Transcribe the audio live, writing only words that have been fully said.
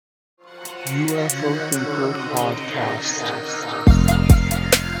UFO Thinker Podcast.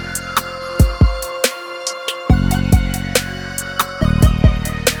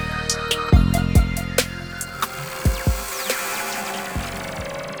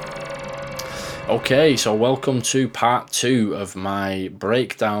 Okay, so welcome to part 2 of my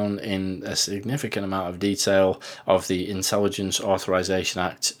breakdown in a significant amount of detail of the Intelligence Authorization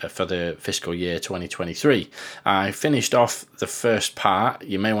Act for the fiscal year 2023. I finished off the first part.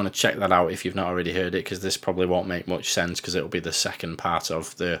 You may want to check that out if you've not already heard it, because this probably won't make much sense because it'll be the second part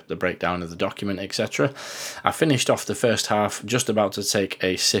of the breakdown of the document, etc. I finished off the first half, just about to take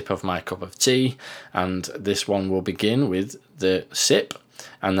a sip of my cup of tea, and this one will begin with the sip,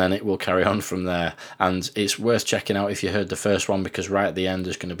 and then it will carry on from there. And it's worth checking out if you heard the first one, because right at the end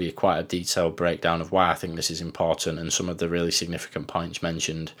there's going to be quite a detailed breakdown of why I think this is important and some of the really significant points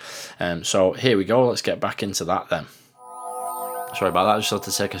mentioned. So here we go, let's get back into that then. Sorry about that, I just had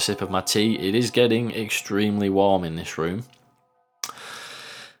to take a sip of my tea. It is getting extremely warm in this room.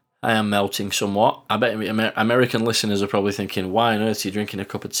 I am melting somewhat. I bet American listeners are probably thinking, why on earth are you drinking a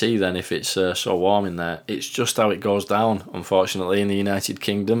cup of tea then if it's so warm in there? It's just how it goes down, unfortunately. In the United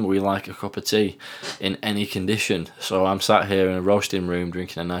Kingdom, we like a cup of tea in any condition. So I'm sat here in a roasting room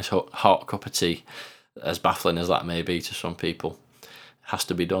drinking a nice hot cup of tea, as baffling as that may be to some people. It has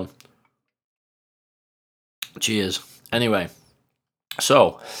to be done. Cheers. Anyway.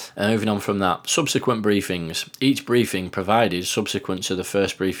 So, moving on from that, subsequent briefings. Each briefing provided subsequent to the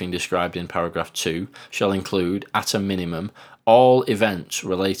first briefing described in paragraph 2 shall include, at a minimum, all events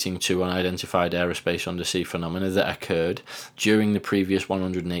relating to unidentified aerospace undersea phenomena that occurred during the previous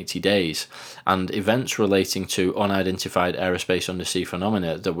 180 days, and events relating to unidentified aerospace undersea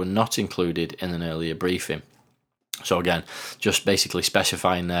phenomena that were not included in an earlier briefing. So again, just basically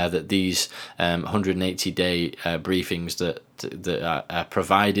specifying there that these 180-day briefings that are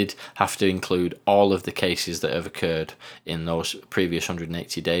provided have to include all of the cases that have occurred in those previous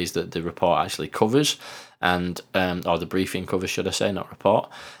 180 days that the report actually covers, and or the briefing covers, should I say, not report.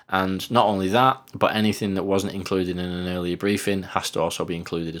 And not only that, but anything that wasn't included in an earlier briefing has to also be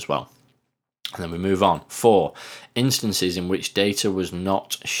included as well. And then we move on. 4. Instances in which data was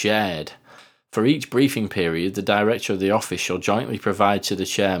not shared. For each briefing period, the Director of the Office shall jointly provide to the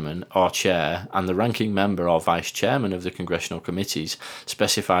Chairman or Chair and the ranking member or Vice Chairman of the Congressional Committees,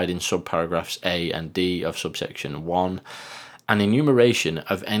 specified in subparagraphs A and D of subsection 1, an enumeration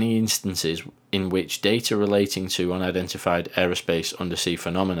of any instances in which data relating to unidentified aerospace undersea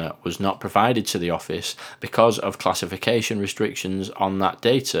phenomena was not provided to the Office because of classification restrictions on that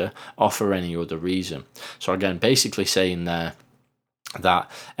data or for any other reason. So again, basically saying there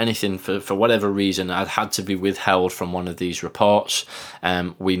that anything for whatever reason had to be withheld from one of these reports,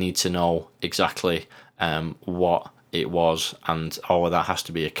 we need to know exactly what it was, and all of that has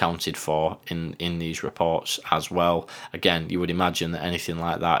to be accounted for in these reports as well. Again, you would imagine that anything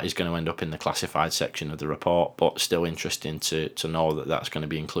like that is going to end up in the classified section of the report, but still interesting to know that that's going to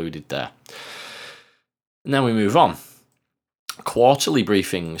be included there. And then we move on. Quarterly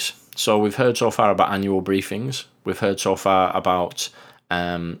briefings. So we've heard so far about annual briefings. We've heard so far about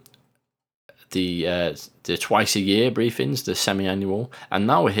the twice a year briefings, the semi-annual, and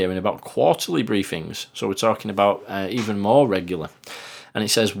now we're hearing about quarterly briefings. So we're talking about even more regular. And it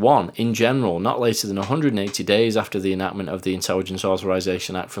says, 1, in general, not later than 180 days after the enactment of the Intelligence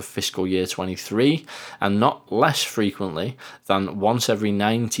Authorization Act for fiscal year 23, and not less frequently than once every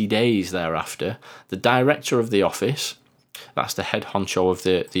 90 days thereafter, the Director of the Office, that's the head honcho of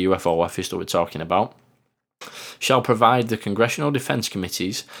the UFO office that we're talking about, shall provide the Congressional Defense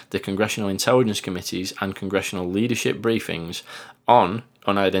Committees, the Congressional Intelligence Committees, and Congressional Leadership briefings on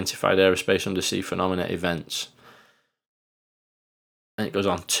unidentified aerospace undersea phenomena events. And it goes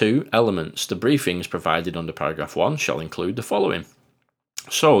on. 2 elements. The briefings provided under paragraph 1 shall include the following.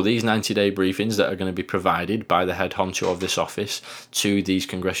 So these 90-day briefings that are going to be provided by the head honcho of this office to these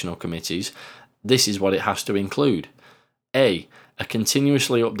congressional committees, this is what it has to include. A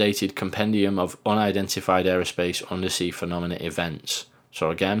continuously updated compendium of unidentified aerospace undersea phenomena events. So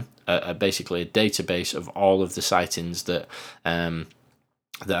again, basically a database of all of the sightings that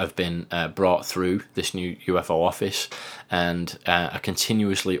have been brought through this new UFO office, and a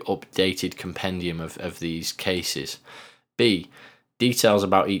continuously updated compendium of these cases. B, details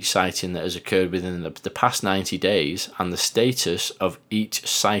about each sighting that has occurred within the past 90 days and the status of each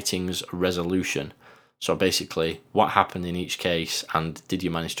sighting's resolution. So basically, what happened in each case, and did you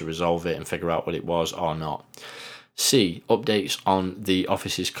manage to resolve it and figure out what it was or not? C, updates on the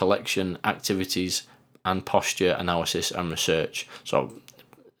office's collection activities and posture analysis and research. So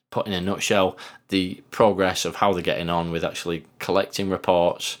put in a nutshell, the progress of how they're getting on with actually collecting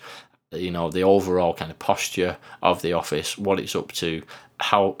reports, the overall kind of posture of the office, what it's up to,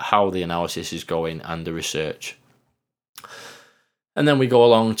 how the analysis is going, and the research. And then we go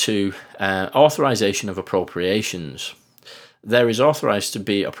along to authorization of appropriations. There is authorized to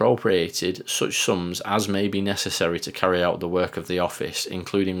be appropriated such sums as may be necessary to carry out the work of the office,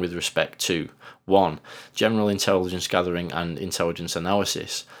 including with respect to 1. General intelligence gathering and intelligence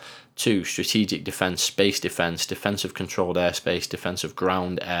analysis. 2. Strategic defence, space defence, defence of controlled airspace, defence of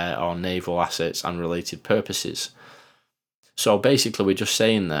ground, air or naval assets and related purposes. So basically we're just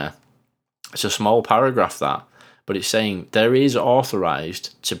saying there, it's a small paragraph that, but it's saying there is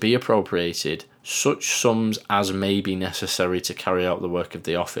authorised to be appropriated such sums as may be necessary to carry out the work of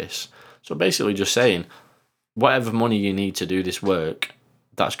the office. So basically just saying whatever money you need to do this work,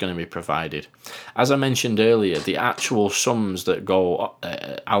 that's going to be provided. As I mentioned earlier, the actual sums that go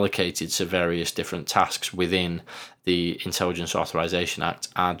allocated to various different tasks within the Intelligence Authorization Act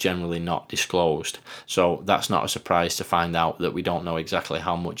are generally not disclosed. So that's not a surprise to find out that we don't know exactly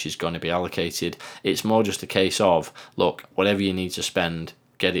how much is going to be allocated. It's more just a case of, look, whatever you need to spend,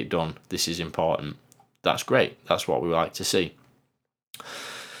 get it done. This is important. That's great. That's what we like to see.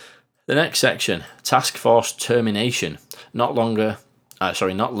 The next section, task force termination. Not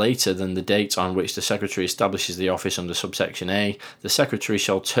later than the date on which the Secretary establishes the office under subsection A, the Secretary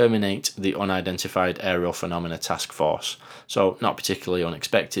shall terminate the Unidentified Aerial Phenomena Task Force. So not particularly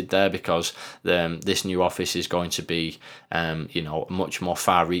unexpected there, because this new office is going to be much more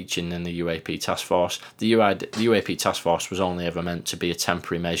far-reaching than the UAP Task Force. The UAP Task Force was only ever meant to be a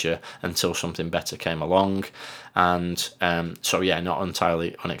temporary measure until something better came along, and not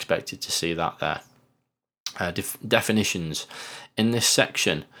entirely unexpected to see that there. Definitions. In this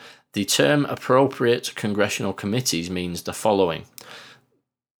section, the term appropriate congressional committees means the following.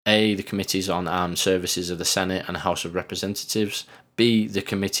 A. The committees on armed services of the Senate and House of Representatives. B. The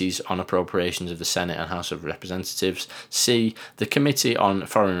committees on appropriations of the Senate and House of Representatives. C. The committee on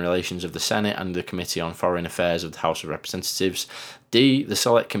foreign relations of the Senate and the committee on foreign affairs of the House of Representatives. D. The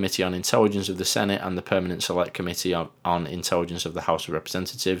Select Committee on Intelligence of the Senate and the Permanent Select Committee on Intelligence of the House of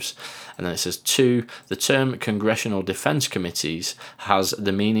Representatives. And then it says 2. The term Congressional Defense Committees has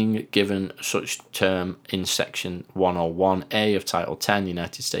the meaning given such term in Section 101A of Title 10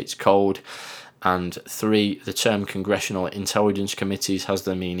 United States Code. And 3. The term Congressional Intelligence Committees has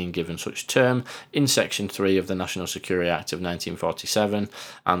the meaning given such term in Section 3 of the National Security Act of 1947,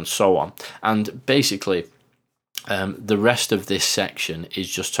 and so on. And basically, the rest of this section is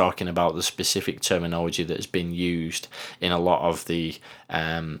just talking about the specific terminology that has been used in a lot of the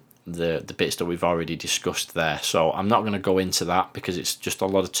bits that we've already discussed there. So I'm not going to go into that because it's just a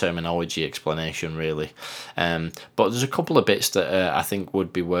lot of terminology explanation, really. But there's a couple of bits that I think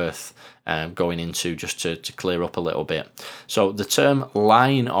would be worth going into just to clear up a little bit. So the term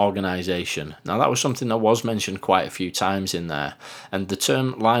line organisation. Now that was something that was mentioned quite a few times in there. And the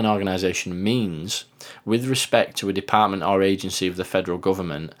term line organisation means, with respect to a department or agency of the federal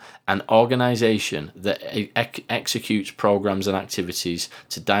government, an organisation that executes programs and activities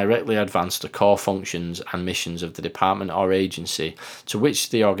to directly advance the core functions and missions of the department or agency to which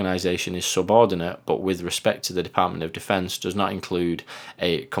the organisation is subordinate, but with respect to the Department of Defence does not include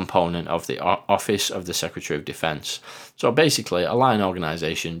a component of the Office of the Secretary of Defence. So basically, a line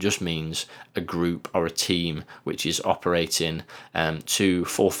organisation just means a group or a team which is operating to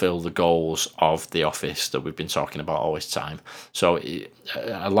fulfil the goals of the office that we've been talking about all this time. So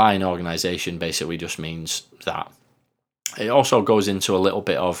a line organisation basically just means that. It also goes into a little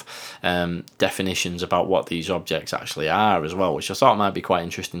bit of definitions about what these objects actually are as well, which I thought might be quite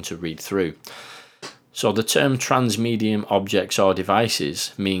interesting to read through. So the term transmedium objects or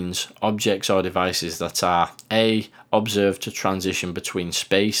devices means objects or devices that are A. observed to transition between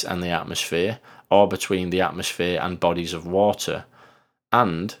space and the atmosphere, or between the atmosphere and bodies of water,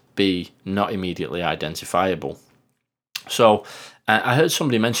 and B. not immediately identifiable. So I heard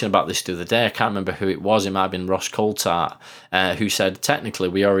somebody mention about this the other day. I can't remember who it was. It might have been Ross Coulthart, who said technically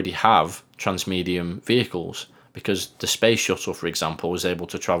we already have transmedium vehicles, because the space shuttle, for example, was able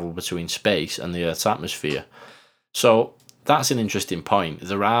to travel between space and the Earth's atmosphere. So that's an interesting point.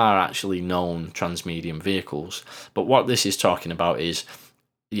 There are actually known transmedium vehicles, but what this is talking about is,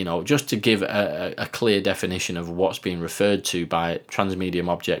 just to give a clear definition of what's being referred to by transmedium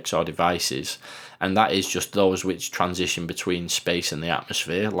objects or devices, and that is just those which transition between space and the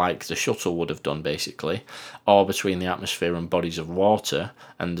atmosphere, like the shuttle would have done basically, or between the atmosphere and bodies of water,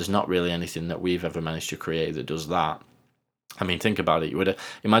 and there's not really anything that we've ever managed to create that does that. I mean, think about it. You would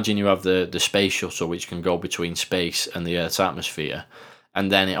imagine you have the space shuttle which can go between space and the Earth's atmosphere, and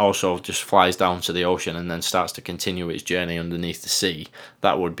then it also just flies down to the ocean and then starts to continue its journey underneath the sea.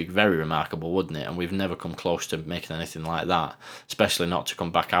 That would be very remarkable, wouldn't it? And we've never come close to making anything like that, especially not to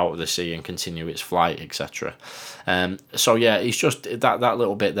come back out of the sea and continue its flight, etc. So yeah, it's just that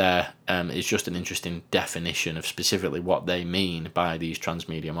little bit there is just an interesting definition of specifically what they mean by these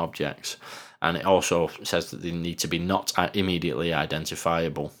transmedium objects. And it also says that they need to be not immediately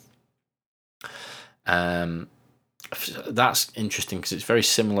identifiable. That's interesting because it's very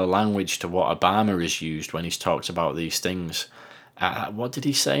similar language to what Obama has used when he's talked about these things. What did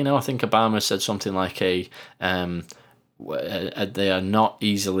he say now? I think Obama said something like they are not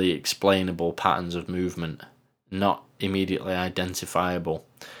easily explainable patterns of movement, not immediately identifiable.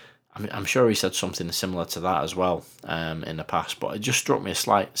 I'm sure he said something similar to that as well in the past, but it just struck me a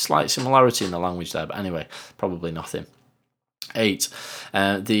slight similarity in the language there. But anyway, probably nothing. 8.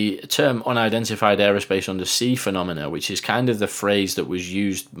 The term unidentified aerospace undersea phenomena, which is kind of the phrase that was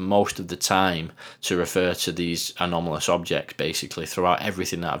used most of the time to refer to these anomalous objects, basically, throughout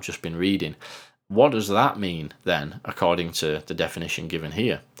everything that I've just been reading. What does that mean, then, according to the definition given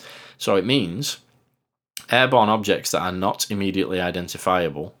here? So it means airborne objects that are not immediately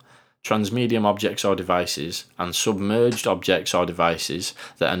identifiable, transmedium objects or devices, and submerged objects or devices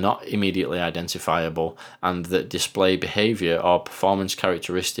that are not immediately identifiable and that display behavior or performance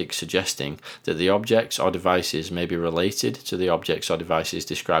characteristics suggesting that the objects or devices may be related to the objects or devices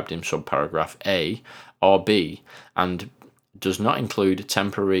described in subparagraph A or B, and does not include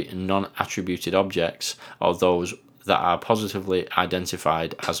temporary non-attributed objects or those that are positively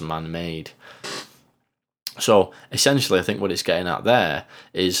identified as man-made. So essentially, I think what it's getting at there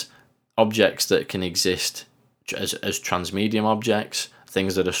is objects that can exist as transmedium objects,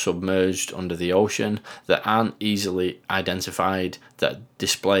 things that are submerged under the ocean, that aren't easily identified, that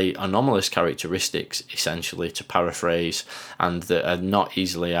display anomalous characteristics, essentially, to paraphrase, and that are not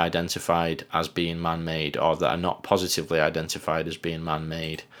easily identified as being man-made, or that are not positively identified as being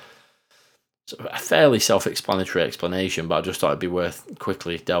man-made. So a fairly self-explanatory explanation, but I just thought it'd be worth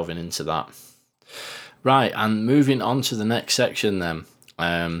quickly delving into that. Right, and moving on to the next section then.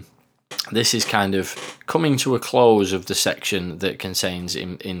 This is kind of coming to a close of the section that contains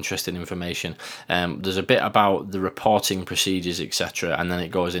interesting information. There's a bit about the reporting procedures, etc., and then it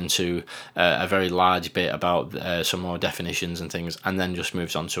goes into a very large bit about some more definitions and things, and then just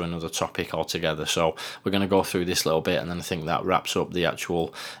moves on to another topic altogether. So we're going to go through this little bit, and then I think that wraps up the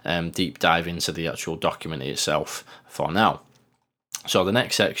actual deep dive into the actual document itself for now. So the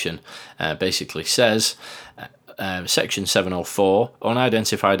next section basically says... Section 704,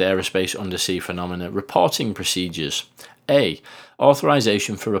 Unidentified Aerospace Undersea Phenomena Reporting Procedures. A.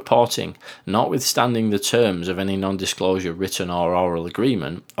 Authorization for reporting, notwithstanding the terms of any non-disclosure written or oral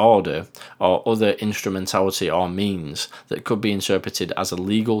agreement, order, or other instrumentality or means that could be interpreted as a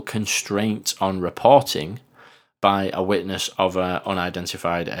legal constraint on reporting by a witness of an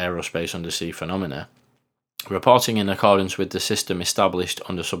unidentified aerospace undersea phenomena. Reporting in accordance with the system established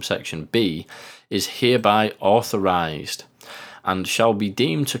under subsection B is hereby authorized and shall be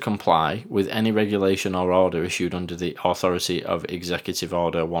deemed to comply with any regulation or order issued under the authority of Executive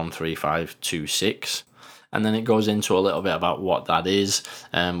Order 13526. And then it goes into a little bit about what that is,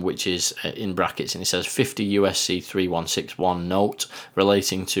 which is in brackets, and it says 50 USC 3161 note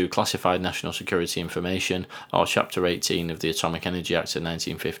relating to classified national security information, or Chapter 18 of the Atomic Energy Act of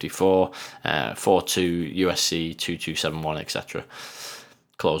 1954, 42 USC 2271, etc.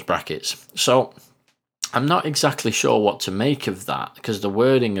 Close brackets. So I'm not exactly sure what to make of that, because the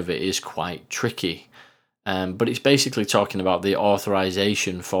wording of it is quite tricky. But it's basically talking about the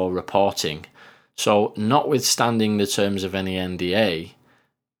authorization for reporting. So, notwithstanding the terms of any NDA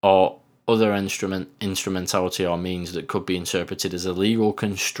or other instrumentality or means that could be interpreted as a legal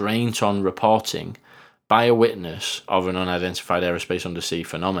constraint on reporting by a witness of an unidentified aerospace undersea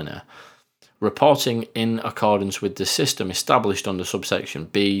phenomena, reporting in accordance with the system established under subsection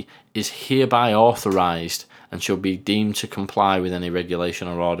B is hereby authorized and shall be deemed to comply with any regulation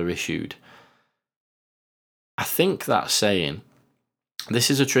or order issued. I think that's saying...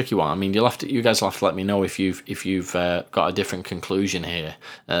 This is a tricky one. I mean, you guys will have to let me know if you've got a different conclusion here.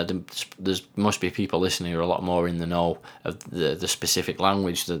 There must be people listening who are a lot more in the know of the specific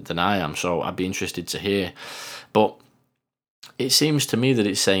language than I am, so I'd be interested to hear. But it seems to me that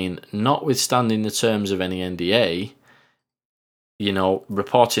it's saying, notwithstanding the terms of any NDA,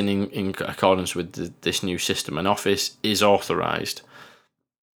 reporting in accordance with this new system and office is authorized.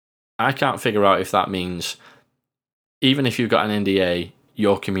 I can't figure out if that means... Even if you've got an NDA,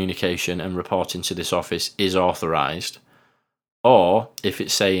 your communication and reporting to this office is authorized, or if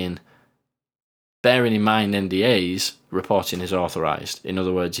it's saying bearing in mind NDAs, reporting is authorised. In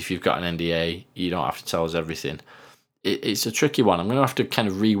other words, if you've got an NDA, you don't have to tell us everything. It's a tricky one. I'm going to have to kind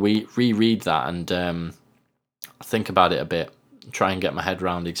of reread that and think about it a bit, try and get my head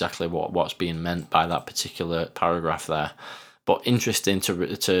around exactly what's being meant by that particular paragraph there. But interesting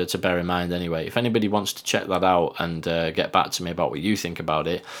to bear in mind anyway. If anybody wants to check that out and get back to me about what you think about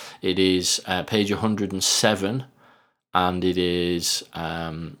it, it is page 107, and it is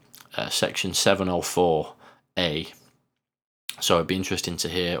section 704A. So it'd be interesting to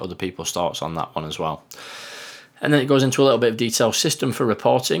hear other people's thoughts on that one as well. And then it goes into a little bit of detail. System for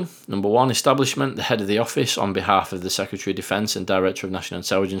reporting. Number 1, establishment. The head of the office, on behalf of the Secretary of Defence and Director of National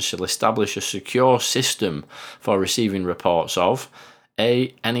Intelligence, shall establish a secure system for receiving reports of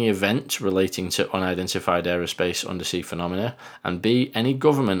A, any event relating to unidentified aerospace undersea phenomena, and B, any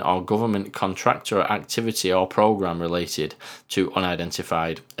government or government contractor activity or programme related to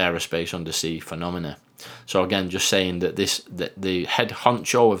unidentified aerospace undersea phenomena. So again, just saying that the head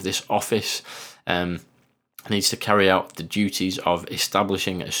honcho of this office needs to carry out the duties of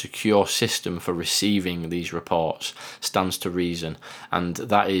establishing a secure system for receiving these reports. Stands to reason, and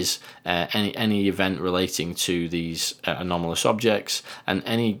that is any event relating to these anomalous objects, and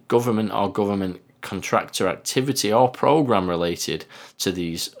any government or government contractor activity or program related to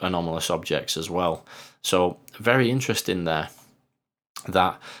these anomalous objects as well. So very interesting there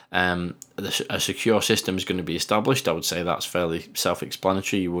that a secure system is going to be established. I would say that's fairly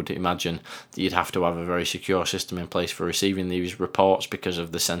self-explanatory. You would imagine that you'd have to have a very secure system in place for receiving these reports because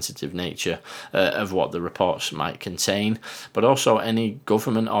of the sensitive nature of what the reports might contain, but also any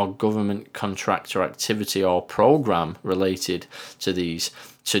government or government contractor activity or program related to these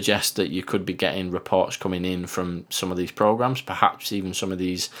suggest that you could be getting reports coming in from some of these programs, perhaps even some of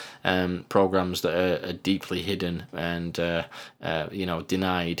these programs that are deeply hidden and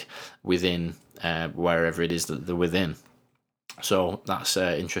denied within wherever it is that they're within. So that's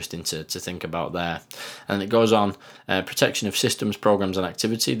interesting to think about there. And it goes on, protection of systems, programs and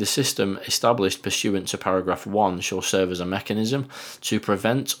activity. The system established pursuant to paragraph 1 shall serve as a mechanism to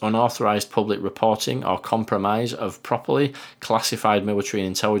prevent unauthorised public reporting or compromise of properly classified military and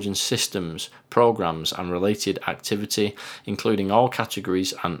intelligence systems, programs and related activity, including all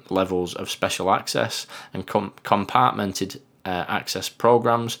categories and levels of special access and compartmented access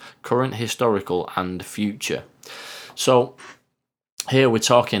programs, current, historical and future. So here we're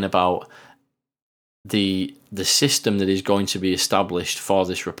talking about the system that is going to be established for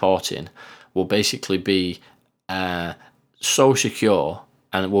this reporting will basically be so secure,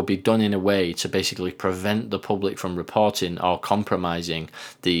 and it will be done in a way to basically prevent the public from reporting or compromising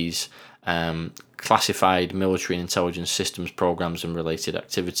these classified military and intelligence systems, programs and related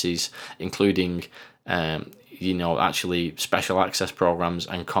activities, including actually special access programs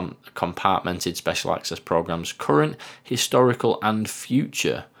and compartmented special access programs, current, historical and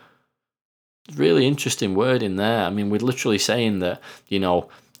future. Really interesting word in there. I mean, we're literally saying that,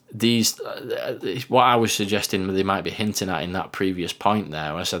 these, what I was suggesting they might be hinting at in that previous point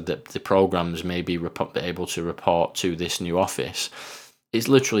there, I said that the programs may be able to report to this new office. It's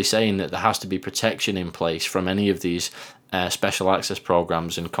literally saying that there has to be protection in place from any of these special access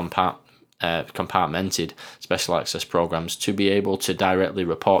programs and compartmented special access programs to be able to directly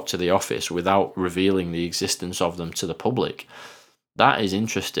report to the office without revealing the existence of them to the public. That is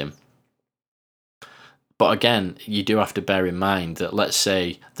interesting. But again, you do have to bear in mind that, let's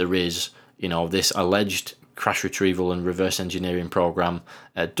say there is, this alleged crash retrieval and reverse engineering program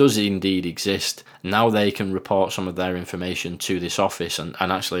does indeed exist. Now they can report some of their information to this office and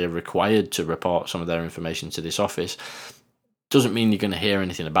actually are required to report some of their information to this office. Doesn't mean you're going to hear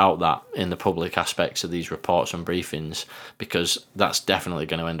anything about that in the public aspects of these reports and briefings, because that's definitely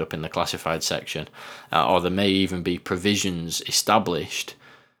going to end up in the classified section, or there may even be provisions established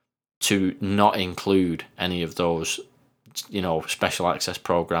to not include any of those special access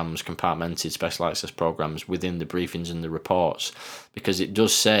programs, compartmented special access programs within the briefings and the reports, because it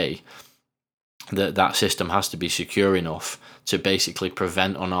does say that system has to be secure enough to basically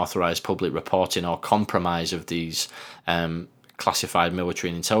prevent unauthorized public reporting or compromise of these classified military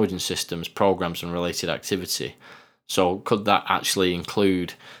and intelligence systems, programs and related activity. So could that actually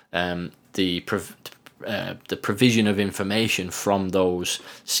include the provision of information from those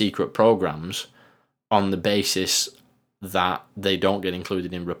secret programs on the basis that they don't get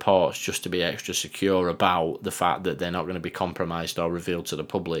included in reports, just to be extra secure about the fact that they're not going to be compromised or revealed to the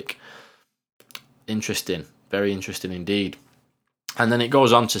public? Interesting, very interesting indeed. And then it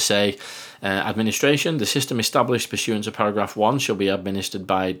goes on to say, administration, the system established pursuant to paragraph 1 shall be administered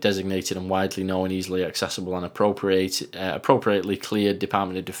by designated and widely known, easily accessible and appropriately cleared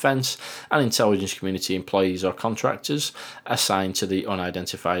Department of Defence and intelligence community employees or contractors assigned to the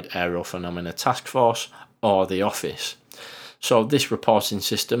Unidentified Aerial Phenomena Task Force or the Office. So this reporting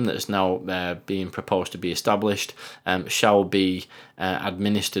system that is now being proposed to be established shall be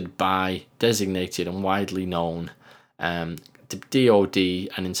administered by designated and widely known DOD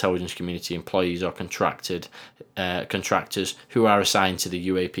and intelligence community employees or contractors who are assigned to the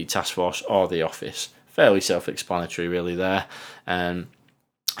UAP task force or the office. Fairly self-explanatory really there. And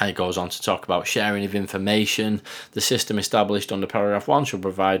it goes on to talk about sharing of information. The system established under paragraph 1 shall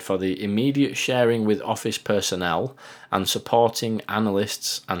provide for the immediate sharing with office personnel and supporting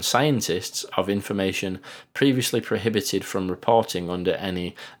analysts and scientists of information previously prohibited from reporting under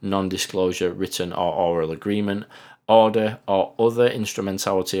any non-disclosure written or oral agreement, order, or other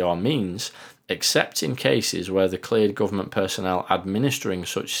instrumentality or means, except in cases where the cleared government personnel administering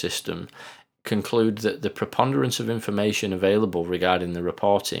such system conclude that the preponderance of information available regarding the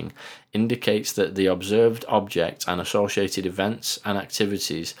reporting indicates that the observed object and associated events and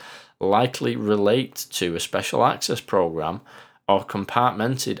activities likely relate to a special access program or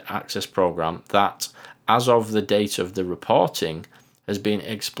compartmented access program that, as of the date of the reporting, has been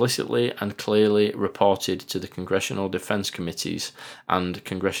explicitly and clearly reported to the Congressional Defense Committees and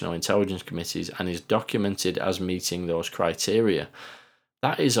Congressional Intelligence Committees and is documented as meeting those criteria.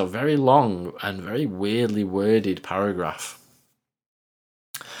 That is a very long and very weirdly worded paragraph.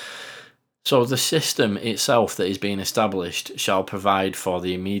 So the system itself that is being established shall provide for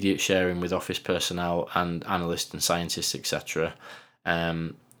the immediate sharing with office personnel and analysts and scientists, etc.,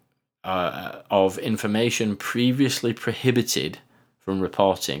 of information previously prohibited from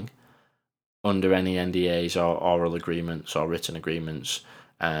reporting under any NDAs or oral agreements or written agreements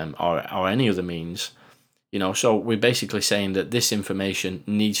or any other means. So we're basically saying that this information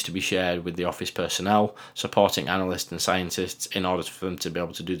needs to be shared with the office personnel, supporting analysts and scientists in order for them to be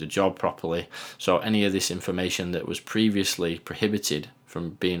able to do the job properly. So any of this information that was previously prohibited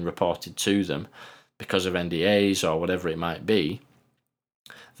from being reported to them because of NDAs or whatever it might be,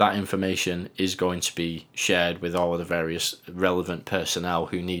 that information is going to be shared with all of the various relevant personnel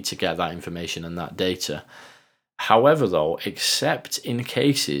who need to get that information and that data. However, though, except in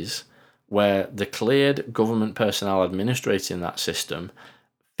cases where the cleared government personnel administrating that system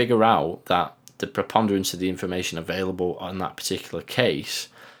figure out that the preponderance of the information available on that particular case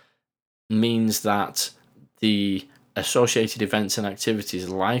means that the associated events and activities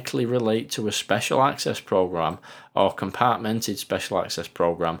likely relate to a special access program or compartmented special access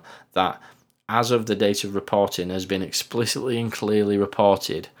program that, as of the date of reporting, has been explicitly and clearly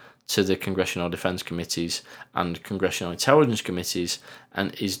reported to the Congressional Defense Committees and Congressional Intelligence Committees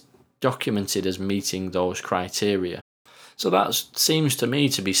and is documented as meeting those criteria. So that seems to me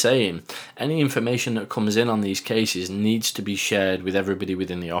to be saying any information that comes in on these cases needs to be shared with everybody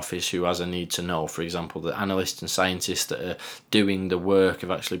within the office who has a need to know. For example, the analysts and scientists that are doing the work of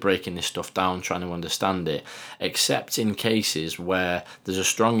actually breaking this stuff down, trying to understand it, except in cases where there's a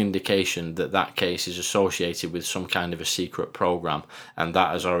strong indication that that case is associated with some kind of a secret program, and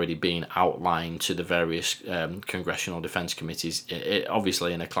that has already been outlined to the various congressional defense committees,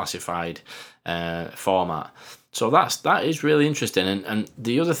 obviously in a classified format. So that is really interesting. And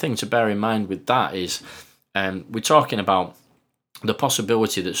the other thing to bear in mind with that is we're talking about the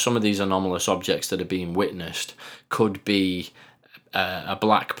possibility that some of these anomalous objects that are being witnessed could be a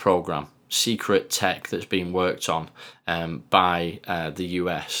black program, secret tech that's being worked on by the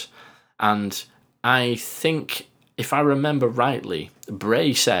US. And I think, if I remember rightly,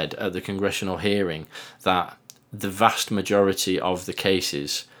 Bray said at the congressional hearing that the vast majority of the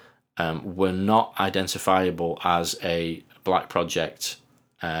cases were not identifiable as a black project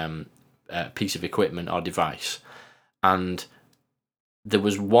piece of equipment or device. And there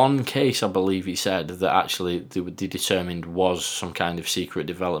was one case, I believe he said, that actually they determined was some kind of secret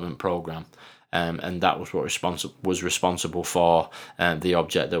development program, and that was what was responsible for the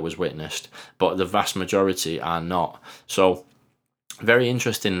object that was witnessed. But the vast majority are not. So very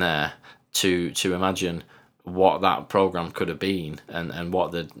interesting there to imagine what that program could have been and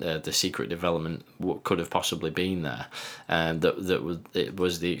what the secret development could have possibly been there, and it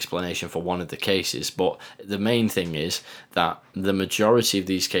was the explanation for one of the cases. But the main thing is that the majority of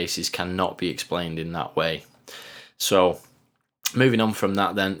these cases cannot be explained in that way. So moving on from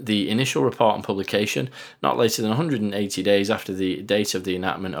that then, the initial report and publication, not later than 180 days after the date of the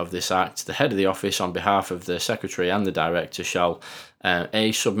enactment of this Act, the head of the office, on behalf of the Secretary and the Director, shall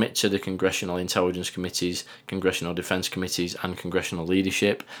A. Submit to the Congressional Intelligence Committees, Congressional Defense Committees, and Congressional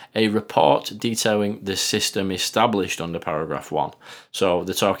Leadership a report detailing the system established under paragraph 1. So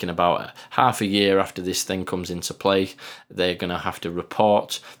they're talking about half a year after this thing comes into play, they're going to have to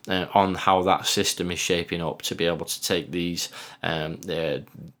report on how that system is shaping up to be able to take these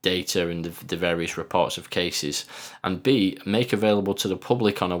data and the various reports of cases. And B. Make available to the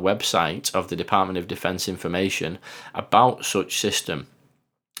public on a website of the Department of Defense information about such system,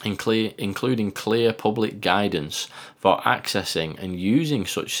 including clear public guidance for accessing and using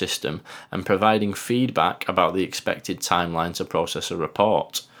such system, and providing feedback about the expected timeline to process a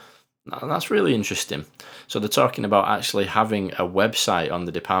report. Now, that's really interesting. So they're talking about actually having a website on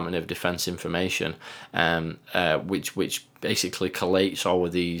the Department of Defense information, which basically collates all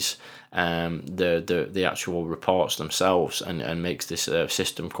of these the actual reports themselves and makes this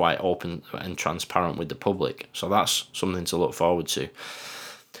system quite open and transparent with the public. So that's something to look forward to.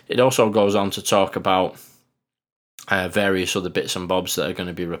 It also goes on to talk about various other bits and bobs that are going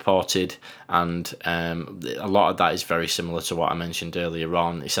to be reported, and a lot of that is very similar to what I mentioned earlier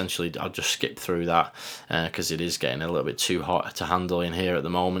on. Essentially, I'll just skip through that because it is getting a little bit too hot to handle in here at the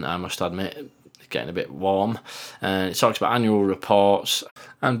moment, I must admit. Getting a bit warm. It talks about annual reports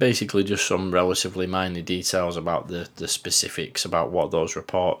and basically just some relatively minor details about the specifics about what those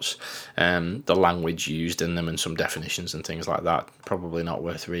reports, the language used in them, and some definitions and things like that. Probably not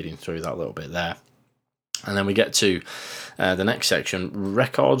worth reading through that little bit there. And then we get to the next section,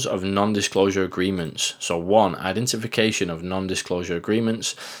 records of non-disclosure agreements. So 1, identification of non-disclosure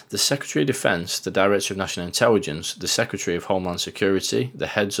agreements. The Secretary of Defense, the Director of National Intelligence, the Secretary of Homeland Security, the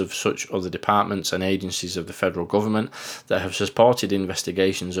heads of such other departments and agencies of the federal government that have supported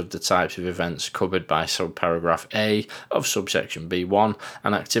investigations of the types of events covered by subparagraph A of subsection B1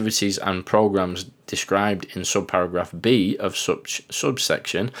 and activities and programs described in subparagraph B of such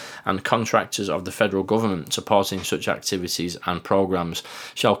subsection, and contractors of the federal government supporting such activities and programs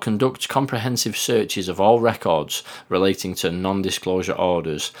shall conduct comprehensive searches of all records relating to non-disclosure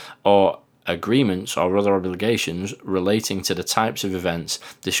orders or agreements or other obligations relating to the types of events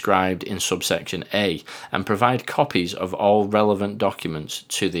described in subsection A, and provide copies of all relevant documents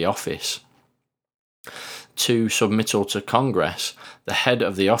to the office. 2. Submittal to Congress. The head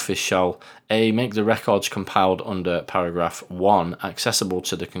of the office shall A. Make the records compiled under paragraph 1 accessible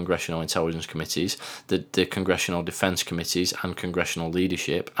to the Congressional Intelligence Committees, the Congressional Defense Committees and Congressional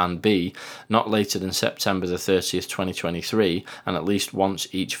Leadership, and B. Not later than September the 30th, 2023, and at least once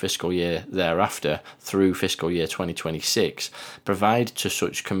each fiscal year thereafter through fiscal year 2026, provide to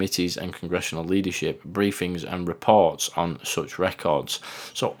such committees and Congressional Leadership briefings and reports on such records.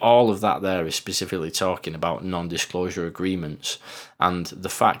 So all of that there is specifically talking about non-disclosure agreements, and the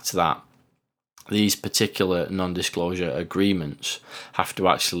fact that these particular non-disclosure agreements have to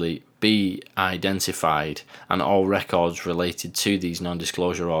actually be identified, and all records related to these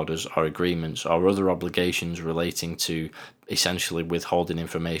non-disclosure orders or agreements or other obligations relating to essentially withholding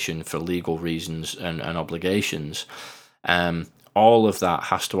information for legal reasons and obligations, all of that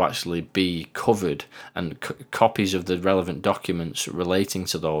has to actually be covered, and copies of the relevant documents relating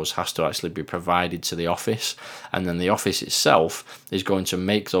to those has to actually be provided to the office, and then the office itself is going to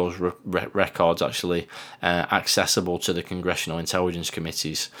make those records actually accessible to the Congressional Intelligence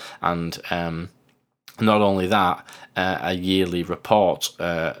Committees. And not only that, a yearly report,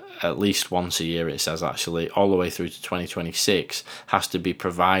 at least once a year, it says actually, all the way through to 2026, has to be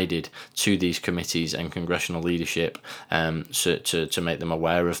provided to these committees and congressional leadership to make them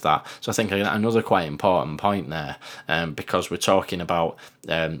aware of that. So I think another quite important point there, because we're talking about,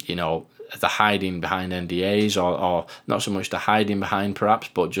 the hiding behind NDAs, or not so much the hiding behind perhaps,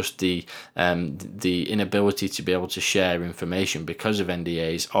 but just the inability to be able to share information because of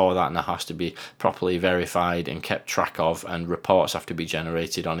NDAs. All that now has to be properly verified and kept track of, and reports have to be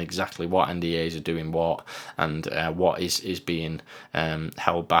generated on exactly what NDAs are doing what, and what is being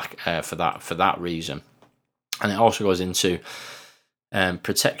held back for that reason. And it also goes into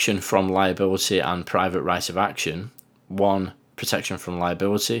protection from liability and private right of action. 1. Protection from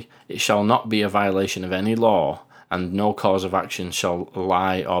liability. It shall not be a violation of any law, and no cause of action shall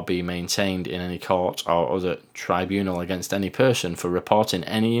lie or be maintained in any court or other tribunal against any person for reporting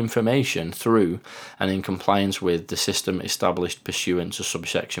any information through and in compliance with the system established pursuant to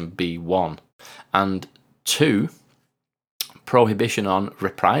subsection B1. And 2. Prohibition on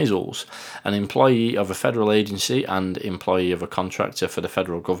reprisals. An employee of a federal agency and employee of a contractor for the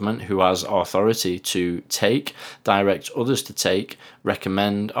federal government who has authority to take, direct others to take,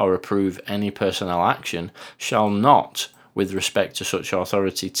 recommend or approve any personnel action shall not, with respect to such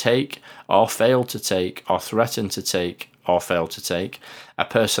authority, take or fail to take or threaten to take or fail to take, a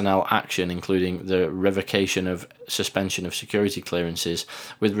personnel action including the revocation of suspension of security clearances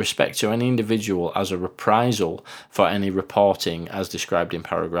with respect to any individual as a reprisal for any reporting as described in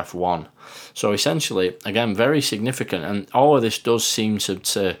paragraph 1. So essentially, again, very significant, and all of this does seem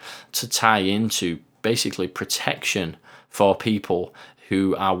to tie into basically protection for people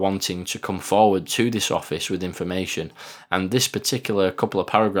who are wanting to come forward to this office with information. And this particular couple of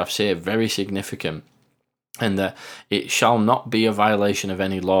paragraphs here, very significant, and that it shall not be a violation of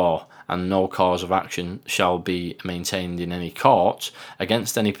any law, and no cause of action shall be maintained in any court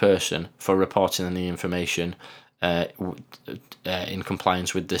against any person for reporting any information in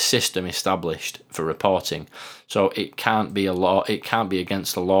compliance with the system established for reporting. So it can't be a law. It can't be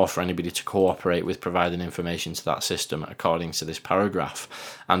against the law for anybody to cooperate with providing information to that system, according to this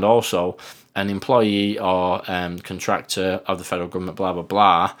paragraph. And also, an employee or contractor of the federal government, blah blah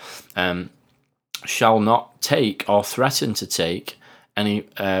blah, shall not take or threaten to take any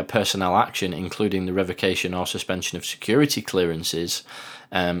personnel action, including the revocation or suspension of security clearances,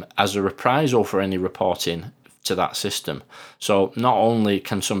 as a reprisal for any reporting to that system. So not only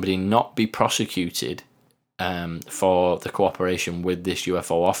can somebody not be prosecuted for the cooperation with this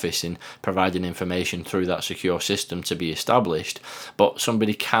UFO office in providing information through that secure system to be established, but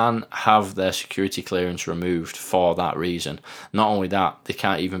somebody can have their security clearance removed for that reason. Not only that, they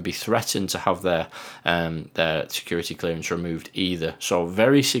can't even be threatened to have their security clearance removed either. So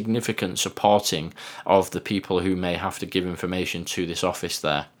very significant supporting of the people who may have to give information to this office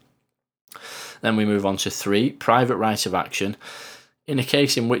there. Then we move on to 3, private right of action. In a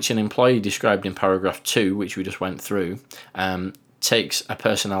case in which an employee described in paragraph 2, which we just went through, takes a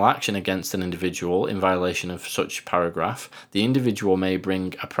personnel action against an individual in violation of such paragraph, the individual may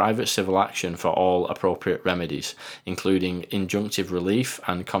bring a private civil action for all appropriate remedies, including injunctive relief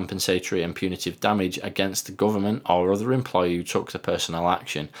and compensatory and punitive damage against the government or other employee who took the personnel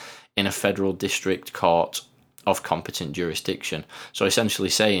action in a federal district court of competent jurisdiction. So essentially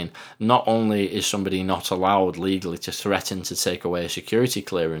saying, not only is somebody not allowed legally to threaten to take away a security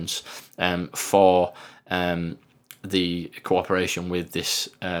clearance for the cooperation with this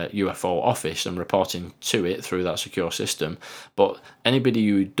UFO office and reporting to it through that secure system, but anybody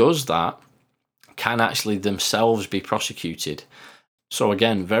who does that can actually themselves be prosecuted. So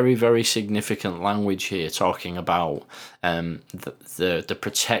again, very, very significant language here, talking about the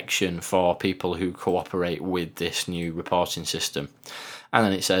protection for people who cooperate with this new reporting system. And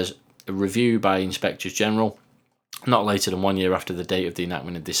then it says, a review by Inspectors General. Not later than 1 year after the date of the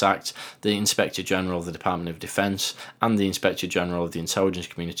enactment of this Act, the Inspector General of the Department of Defence and the Inspector General of the Intelligence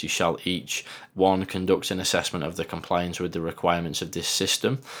Community shall each, 1, conduct an assessment of the compliance with the requirements of this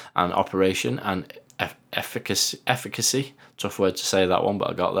system and operation and efficacy, tough word to say that one,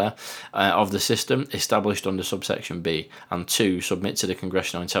 but I got there, of the system established under subsection B, and 2, submit to the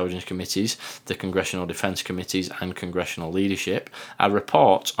Congressional Intelligence Committees, the Congressional Defence Committees and Congressional Leadership a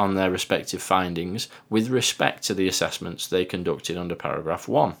report on their respective findings with respect to the assessments they conducted under paragraph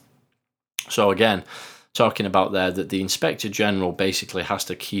 1. So again, talking about there that the Inspector General basically has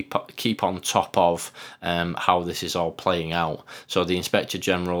to keep on top of how this is all playing out. So the Inspector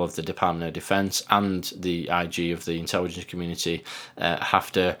General of the Department of Defence and the IG of the intelligence community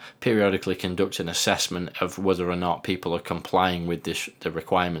have to periodically conduct an assessment of whether or not people are complying with the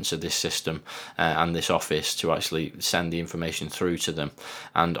requirements of this system and this office to actually send the information through to them,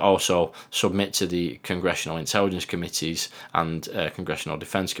 and also submit to the Congressional Intelligence Committees and Congressional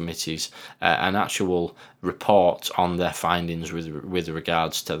Defence Committees an actual report on their findings with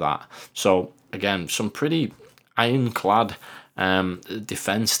regards to that. So again, some pretty ironclad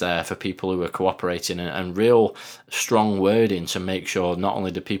defence there for people who are cooperating, and real strong wording to make sure not only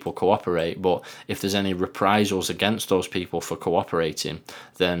do people cooperate, but if there's any reprisals against those people for cooperating,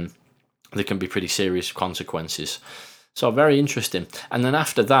 then there can be pretty serious consequences. So very interesting. And then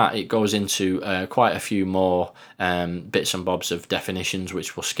after that, it goes into quite a few more bits and bobs of definitions,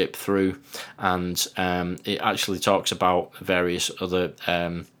 which we'll skip through. And it actually talks about various other,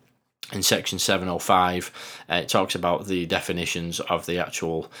 in section 705, it talks about the definitions of the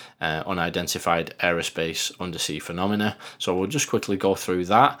actual unidentified aerospace undersea phenomena. So we'll just quickly go through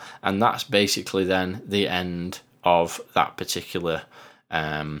that. And that's basically then the end of that particular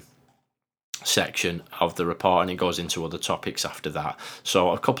section of the report, and it goes into other topics after that. So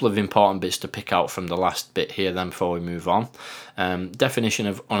a couple of important bits to pick out from the last bit here then before we move on. Definition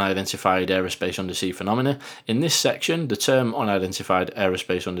of unidentified aerospace undersea phenomena. In this section, the term unidentified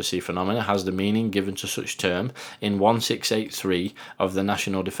aerospace undersea phenomena has the meaning given to such term in 1683 of the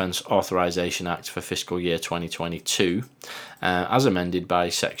National Defence Authorization Act for fiscal year 2022, as amended by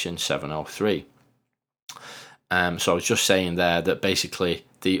section 703. So I was just saying there that basically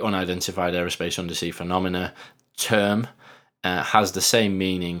the unidentified aerospace undersea phenomena term has the same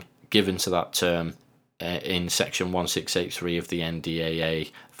meaning given to that term in section 1683 of the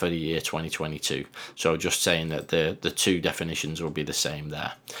NDAA for the year 2022. So just saying that the two definitions will be the same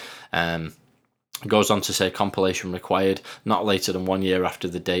there. It goes on to say compilation required not later than 1 year after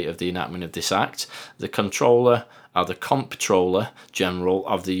the date of the enactment of this act. The Comptroller General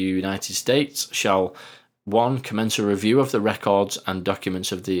of the United States shall 1. Commence a review of the records and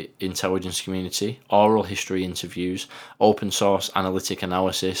documents of the intelligence community, oral history interviews, open source analytic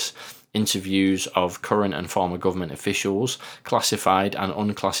analysis, interviews of current and former government officials, classified and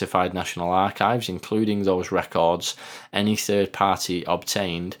unclassified national archives, including those records any third party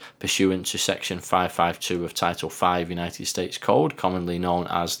obtained pursuant to Section 552 of Title 5 United States Code, commonly known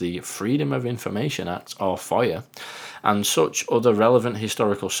as the Freedom of Information Act, or FOIA, and such other relevant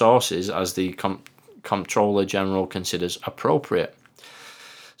historical sources as the Comptroller General considers appropriate.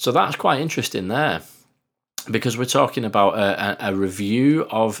 So that's quite interesting there, because we're talking about a review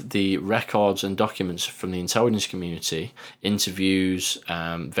of the records and documents from the intelligence community, interviews,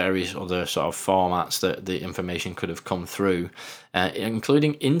 various other sort of formats that the information could have come through,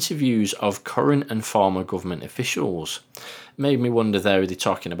 including interviews of current and former government officials. Made me wonder there, are they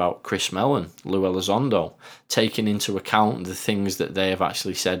talking about Chris Mellon, Lou Elizondo, taking into account the things that they have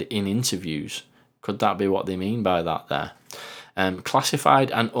actually said in interviews? Could that be what they mean by that there? Classified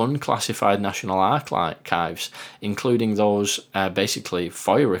and unclassified national archives, including those basically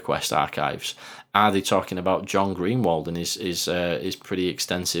FOIA request archives. Are they talking about John Greenwald and his pretty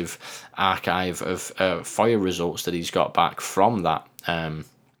extensive archive of FOIA results that he's got back from that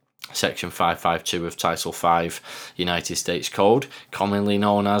Section 552 of Title 5 United States Code, commonly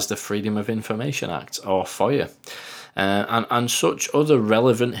known as the Freedom of Information Act, or FOIA? And such other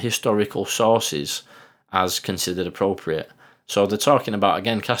relevant historical sources as considered appropriate. So they're talking about,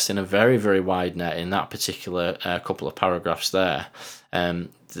 again, casting a very, very wide net in that particular couple of paragraphs there,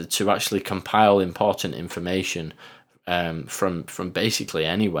 to actually compile important information from basically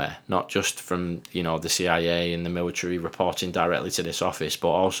anywhere, not just from the CIA and the military reporting directly to this office, but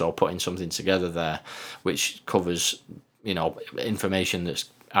also putting something together there which covers information that's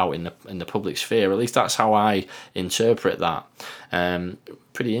out in the public sphere. At least that's how I interpret that.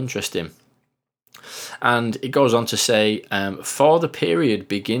 Pretty interesting. And it goes on to say, for the period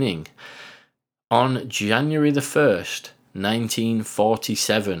beginning on January the 1st,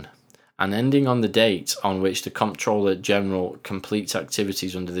 1947, and ending on the date on which the Comptroller General completes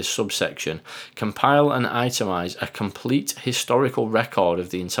activities under this subsection, compile and itemize a complete historical record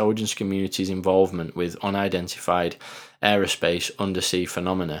of the intelligence community's involvement with unidentified aerospace undersea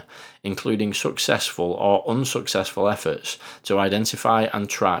phenomena, including successful or unsuccessful efforts to identify and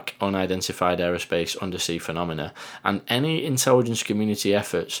track unidentified aerospace undersea phenomena, and any intelligence community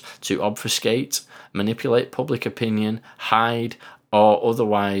efforts to obfuscate, manipulate public opinion, hide, or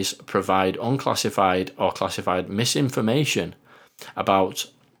otherwise provide unclassified or classified misinformation about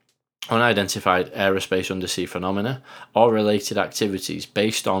unidentified aerospace undersea phenomena or related activities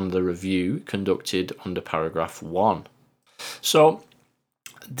based on the review conducted under paragraph 1. So,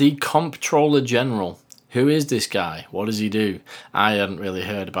 the Comptroller General, who is this guy? What does he do? I hadn't really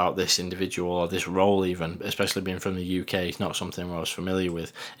heard about this individual or this role even, especially being from the UK. It's not something I was familiar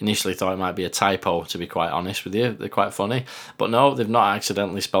with. Initially thought it might be a typo, to be quite honest with you. They're quite funny. But no, they've not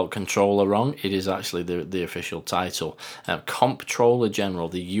accidentally spelt controller wrong. It is actually the official title. Comptroller General,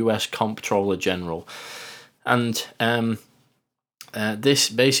 the US Comptroller General. And this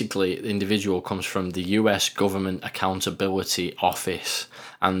basically individual comes from the US Government Accountability Office,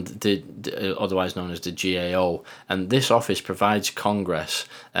 and otherwise known as the GAO, and this office provides Congress,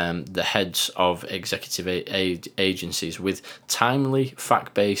 the heads of executive agencies, with timely,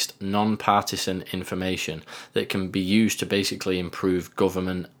 fact-based, non-partisan information that can be used to basically improve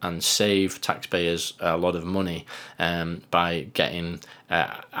government and save taxpayers a lot of money by getting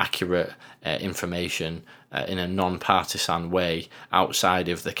accurate information in a non-partisan way, outside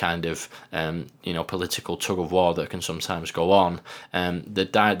of the kind of political tug of war that can sometimes go on.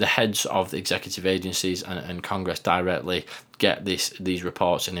 The heads of the executive agencies and Congress directly get these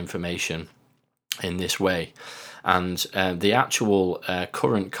reports and information in this way. And the actual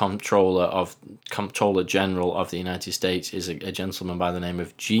current Comptroller General of the United States is a gentleman by the name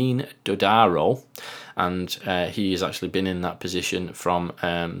of Gene Dodaro, and he has actually been in that position from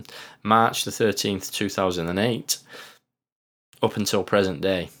March the 13th, 2008, up until present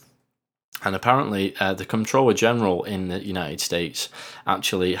day. And apparently, the Comptroller General in the United States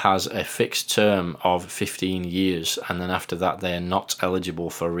actually has a fixed term of 15 years, and then after that, they are not eligible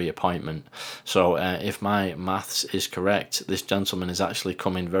for reappointment. So, if my maths is correct, this gentleman is actually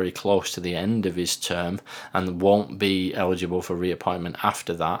coming very close to the end of his term and won't be eligible for reappointment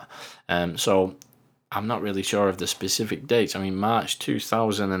after that. So, I'm not really sure of the specific dates. I mean, March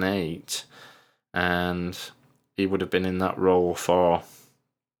 2008, and he would have been in that role for.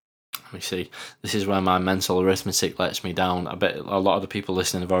 Let me see. This is where my mental arithmetic lets me down. I bet a lot of the people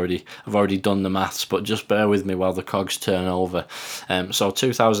listening have already done the maths, but just bear with me while the cogs turn over. So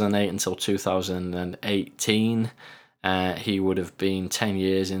 2008 until 2018, he would have been 10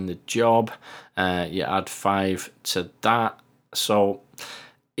 years in the job. You add 5 to that, so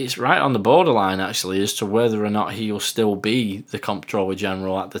it's right on the borderline actually as to whether or not he'll still be the Comptroller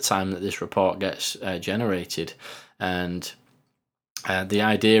General at the time that this report gets generated, and. The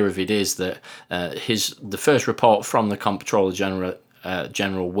idea of it is that the first report from the Comptroller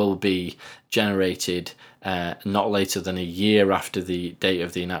General will be generated not later than a year after the date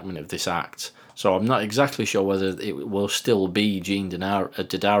of the enactment of this Act. So I'm not exactly sure whether it will still be Gene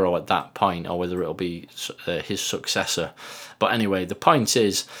Dodaro at that point, or whether it'll be his successor. But anyway, the point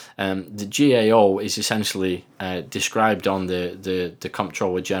is the GAO is essentially described on the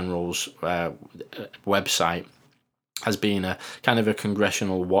Comptroller General's website as being a kind of a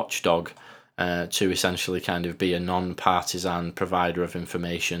congressional watchdog to essentially kind of be a non-partisan provider of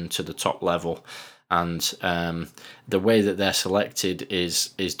information to the top level. And the way that they're selected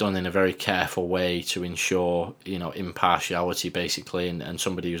is done in a very careful way to ensure, impartiality, basically, and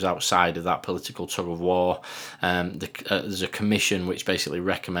somebody who's outside of that political tug of war. There's a commission which basically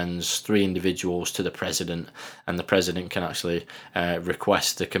recommends 3 individuals to the president, and the president can actually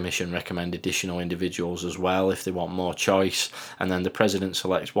request the commission recommend additional individuals as well if they want more choice. And then the president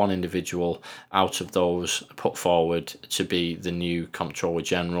selects 1 individual out of those put forward to be the new Comptroller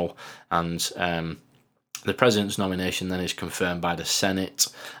General, and the president's nomination then is confirmed by the Senate,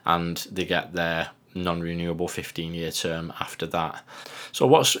 and they get their non-renewable 15-year term after that. So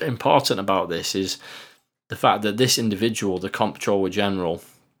what's important about this is the fact that this individual, the Comptroller General,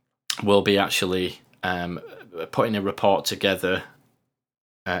 will be actually putting a report together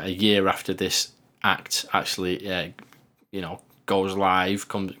a year after this Act actually, goes live,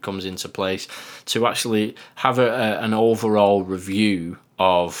 comes into place, to actually have an overall review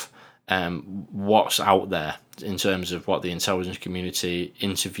of what's out there in terms of what the intelligence community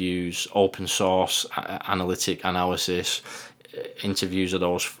interviews, open source analytic analysis, interviews of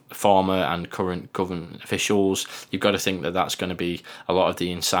those former and current government officials. You've got to think that that's going to be a lot of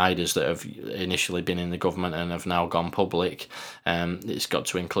the insiders that have initially been in the government and have now gone public. It's got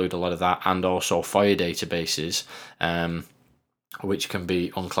to include a lot of that, and also FOIA databases, which can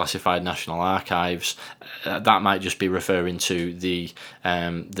be unclassified National Archives. That might just be referring to the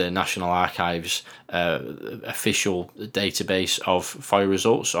National Archives official database of FOIA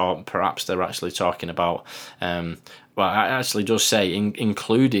results, or perhaps they're actually talking about, well, it actually does say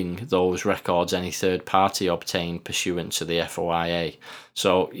including those records any third party obtained pursuant to the FOIA.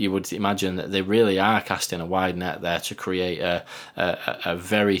 So you would imagine that they really are casting a wide net there to create a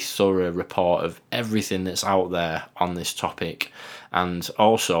very thorough report of everything that's out there on this topic. And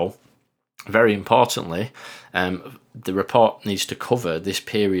also, very importantly, the report needs to cover this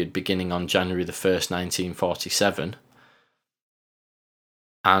period beginning on January the 1st, 1947.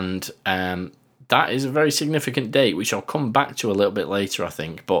 And that is a very significant date, which I'll come back to a little bit later, I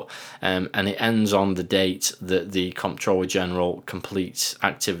think. But and it ends on the date that the Comptroller General completes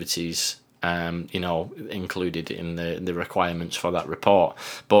activities, included in the requirements for that report.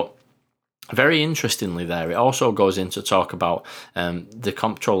 But very interestingly there, it also goes into talk about the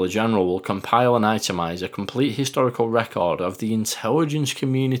Comptroller General will compile and itemise a complete historical record of the intelligence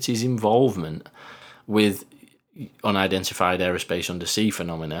community's involvement with unidentified aerospace undersea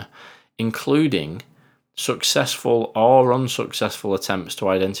phenomena, including successful or unsuccessful attempts to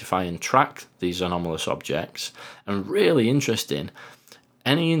identify and track these anomalous objects, and really interesting,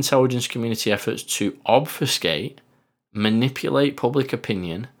 any intelligence community efforts to obfuscate, manipulate public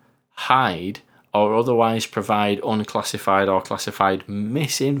opinion, hide, or otherwise provide unclassified or classified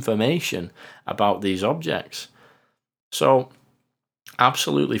misinformation about these objects. So,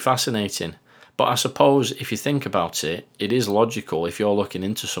 absolutely fascinating. But I suppose if you think about it, it is logical. If you're looking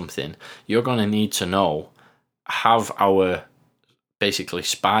into something, you're going to need to know, have our basically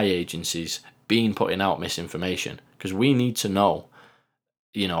spy agencies been putting out misinformation? Because we need to know,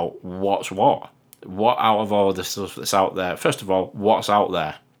 what's what out of all the stuff that's out there. First of all, what's out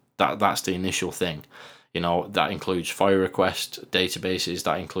there? That's the initial thing. That includes FOIA request databases.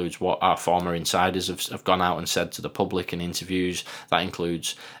 That includes what our former insiders have gone out and said to the public in interviews. That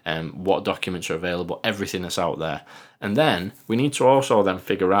includes what documents are available, everything that's out there. And then we need to also then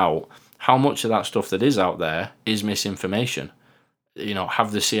figure out how much of that stuff that is out there is misinformation.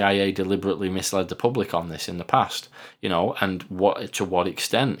 Have the CIA deliberately misled the public on this in the past? And to what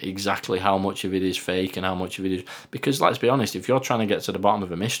extent, exactly how much of it is fake and how much of it is... Because let's be honest, if you're trying to get to the bottom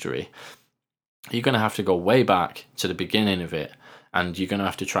of a mystery, you're going to have to go way back to the beginning of it, and you're going to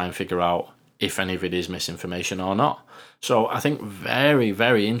have to try and figure out if any of it is misinformation or not. So I think very,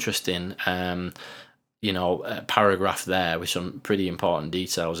 very interesting, paragraph there with some pretty important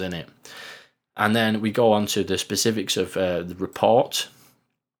details in it. And then we go on to the specifics of the report.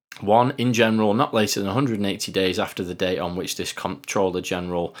 1. In general, not later than 180 days after the date on which this Comptroller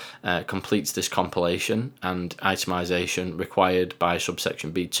General completes this compilation and itemization required by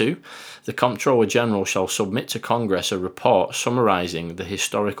subsection B2, the Comptroller General shall submit to Congress a report summarizing the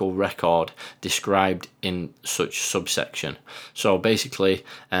historical record described in such subsection. So basically,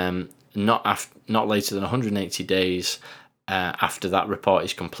 not later than 180 days after that report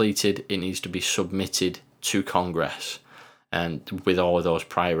is completed, it needs to be submitted to Congress, and with all of those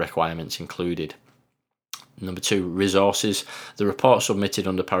prior requirements included. Number 2, resources. The report submitted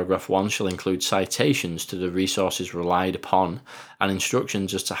under paragraph 1 shall include citations to the resources relied upon and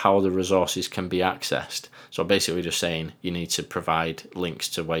instructions as to how the resources can be accessed. So basically just saying you need to provide links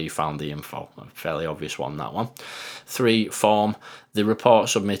to where you found the info. A fairly obvious one, that one. 3, form. The report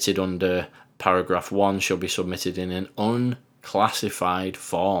submitted under paragraph 1 shall be submitted in an unclassified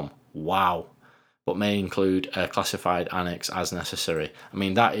form. Wow. But may include a classified annex as necessary. I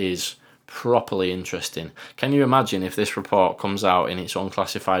mean, that is properly interesting. Can you imagine if this report comes out in its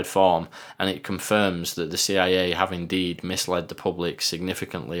unclassified form and it confirms that the CIA have indeed misled the public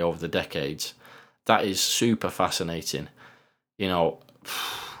significantly over the decades? That is super fascinating.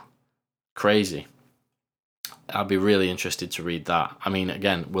 Crazy. I'd be really interested to read that. I mean,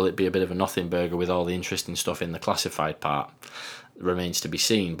 again, will it be a bit of a nothing burger with all the interesting stuff in the classified part? Remains to be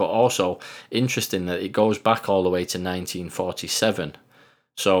seen. But also interesting that it goes back all the way to 1947.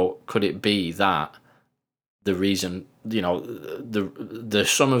 So could it be that the reason, the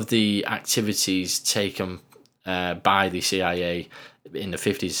some of the activities taken by the CIA in the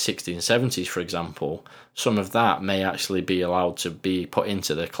 50s, 60s, and 70s, for example, some of that may actually be allowed to be put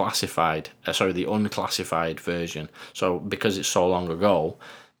into the the unclassified version. So because it's so long ago,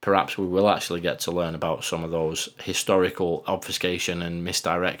 perhaps we will actually get to learn about some of those historical obfuscation and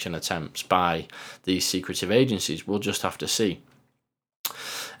misdirection attempts by these secretive agencies. We'll just have to see.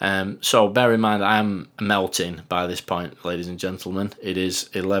 So bear in mind I am melting by this point, ladies and gentlemen. It is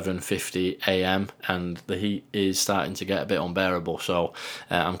 11:50 a.m. and the heat is starting to get a bit unbearable. So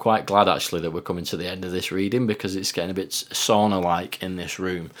I'm quite glad actually that we're coming to the end of this reading, because it's getting a bit sauna-like in this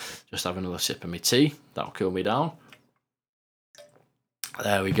room. Just have another sip of my tea. That'll cool me down.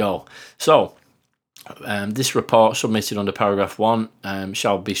 There we go. So this report submitted under paragraph 1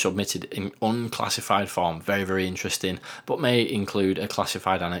 shall be submitted in unclassified form. Very, very interesting, but may include a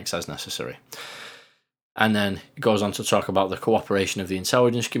classified annex as necessary. And then it goes on to talk about the cooperation of the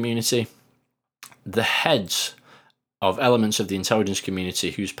intelligence community. The heads of elements of the intelligence community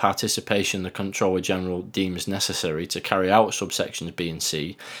whose participation the Comptroller General deems necessary to carry out subsections B and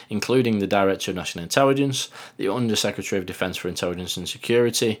C, including the Director of National Intelligence, the Under-Secretary of Defence for Intelligence and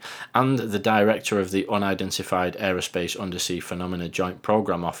Security, and the Director of the Unidentified Aerospace Undersea Phenomena Joint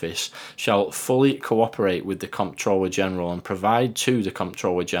Programme Office, shall fully cooperate with the Comptroller General and provide to the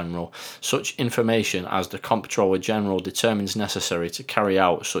Comptroller General such information as the Comptroller General determines necessary to carry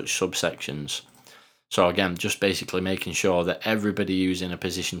out such subsections. So again, just basically making sure that everybody who's in a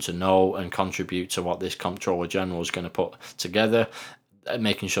position to know and contribute to what this Comptroller General is going to put together,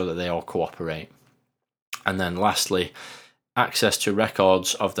 making sure that they all cooperate. And then lastly, access to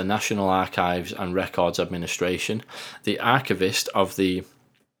records of the National Archives and Records Administration. The archivist of the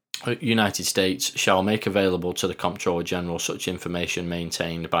United States shall make available to the Comptroller General such information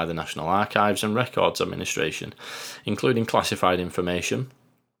maintained by the National Archives and Records Administration, including classified information,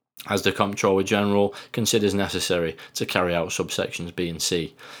 as the Comptroller General considers necessary to carry out subsections B and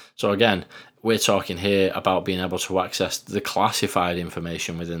C. So again, we're talking here about being able to access the classified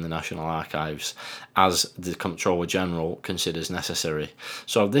information within the National Archives as the Comptroller General considers necessary.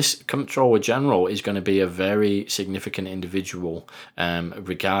 So this Comptroller General is going to be a very significant individual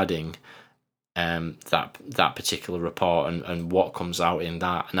regarding that particular report and what comes out in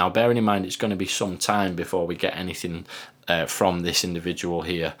that. Now, bearing in mind, it's going to be some time before we get anything from this individual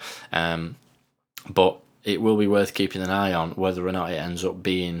here, but it will be worth keeping an eye on whether or not it ends up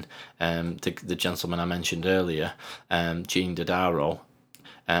being the gentleman I mentioned earlier, Gene Dodaro,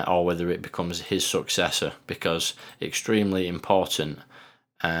 or whether it becomes his successor, because extremely important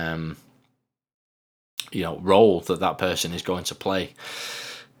role that person is going to play.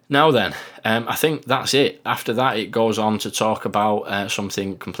 Now then, I think that's it. After that, it goes on to talk about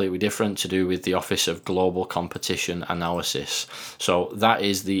something completely different to do with the Office of Global Competition Analysis. So that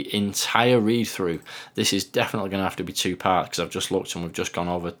is the entire read-through. This is definitely going to have to be 2 parts, because I've just looked and we've just gone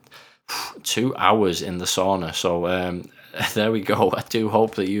over 2 hours in the sauna. So there we go. I do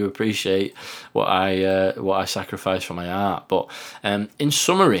hope that you appreciate what I sacrifice for my art. But in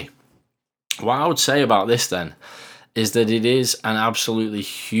summary, what I would say about this then is that it is an absolutely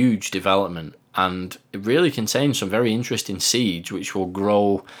huge development, and it really contains some very interesting seeds which will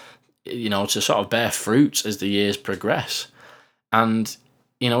grow, to sort of bear fruit as the years progress. And,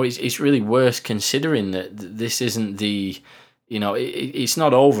 it's really worth considering that this isn't it's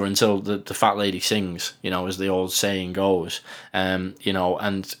not over until the fat lady sings, as the old saying goes,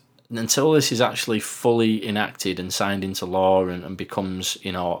 and until this is actually fully enacted and signed into law and becomes,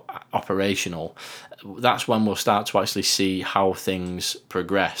 operational, that's when we'll start to actually see how things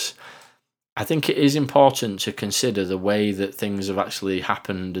progress. I think it is important to consider the way that things have actually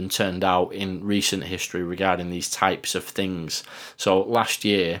happened and turned out in recent history regarding these types of things. So last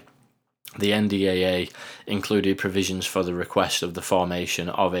year, the NDAA included provisions for the request of the formation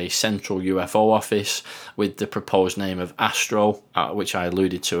of a central UFO office with the proposed name of ASTRO, which I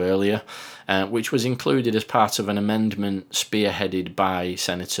alluded to earlier, which was included as part of an amendment spearheaded by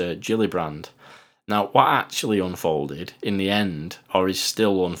Senator Gillibrand. Now, what actually unfolded in the end, or is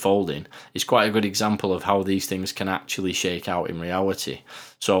still unfolding, is quite a good example of how these things can actually shake out in reality.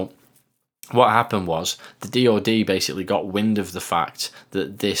 So, what happened was the DoD basically got wind of the fact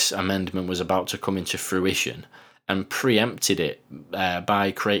that this amendment was about to come into fruition and preempted it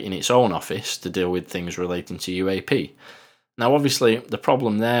by creating its own office to deal with things relating to UAP. Now, obviously, the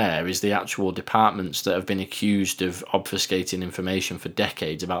problem there is the actual departments that have been accused of obfuscating information for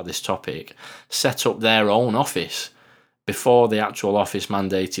decades about this topic set up their own office before the actual office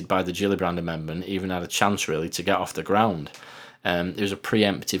mandated by the Gillibrand Amendment even had a chance, really, to get off the ground. It was a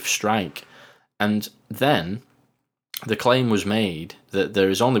preemptive strike. And then the claim was made that there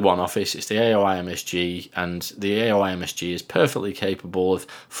is only one office, it's the AOIMSG, and the AOIMSG is perfectly capable of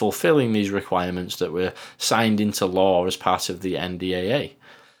fulfilling these requirements that were signed into law as part of the NDAA.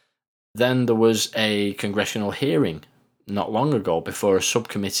 Then there was a congressional hearing not long ago before a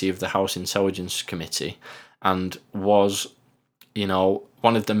subcommittee of the House Intelligence Committee, and was,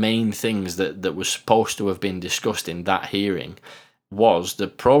 one of the main things that was supposed to have been discussed in that hearing was the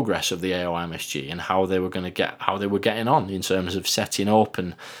progress of the AOIMSG and how they were getting on in terms of setting up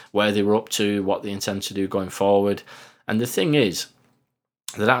and where they were up to, what they intend to do going forward. And the thing is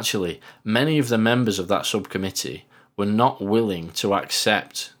that actually many of the members of that subcommittee were not willing to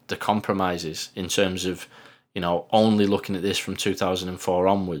accept the compromises in terms of, only looking at this from 2004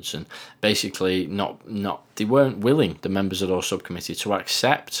 onwards, and basically they weren't willing, the members of those subcommittee, to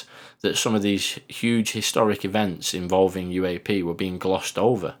accept that some of these huge historic events involving UAP were being glossed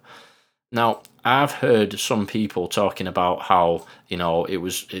over. Now, I've heard some people talking about how, it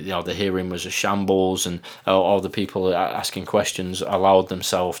was, the hearing was a shambles, and all the people asking questions allowed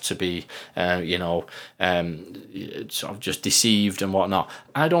themselves to be, sort of just deceived and whatnot.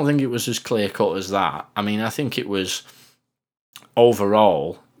 I don't think it was as clear cut as that. I mean, I think it was,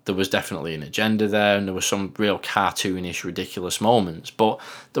 overall, there was definitely an agenda there, and there were some real cartoonish, ridiculous moments. But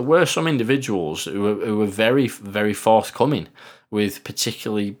there were some individuals who were very, very forthcoming with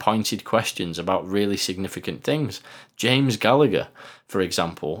particularly pointed questions about really significant things. James Gallagher, for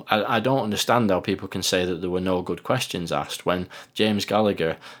example, I don't understand how people can say that there were no good questions asked when James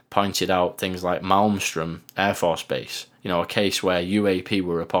Gallagher pointed out things like Malmstrom Air Force Base, a case where UAP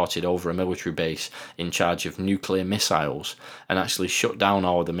were reported over a military base in charge of nuclear missiles and actually shut down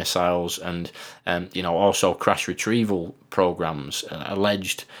all of the missiles, and also crash retrieval programs,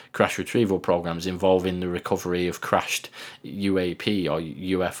 alleged crash retrieval programs involving the recovery of crashed UAP or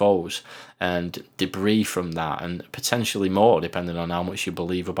UFOs and debris from that, and potentially more depending on how much you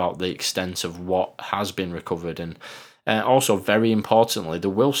believe about the extent of what has been recovered. And also, very importantly, the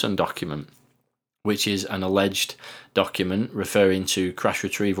Wilson document, which is an alleged document referring to crash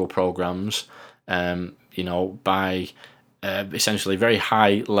retrieval programs, by essentially very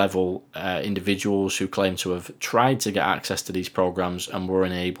high-level individuals who claim to have tried to get access to these programs and were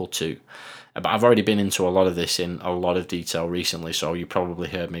unable to. But I've already been into a lot of this in a lot of detail recently, so you probably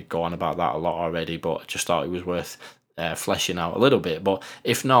heard me go on about that a lot already, but I just thought it was worth fleshing out a little bit. But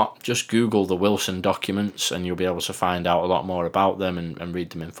if not, just Google the Wilson documents and you'll be able to find out a lot more about them and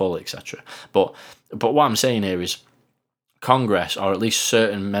read them in full, etc. But what I'm saying here is Congress, or at least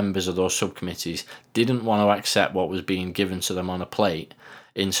certain members of those subcommittees, didn't want to accept what was being given to them on a plate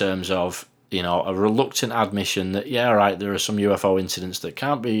in terms of, a reluctant admission that, yeah, right, there are some UFO incidents that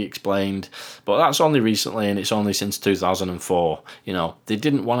can't be explained, but that's only recently and it's only since 2004. They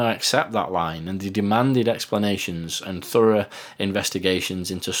didn't want to accept that line, and they demanded explanations and thorough investigations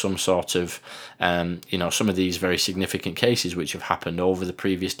into some sort of, some of these very significant cases which have happened over the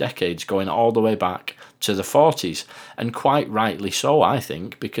previous decades, going all the way back to the 40s. And quite rightly so, I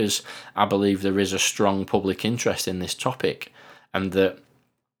think, because I believe there is a strong public interest in this topic, and that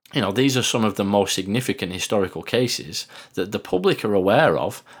these are some of the most significant historical cases that the public are aware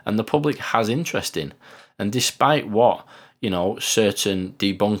of and the public has interest in. And despite what, certain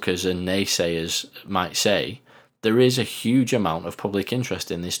debunkers and naysayers might say, there is a huge amount of public interest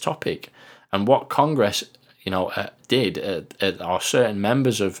in this topic. And what Congress, did, or certain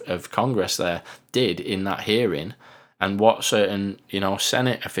members of Congress there did in that hearing, and what certain,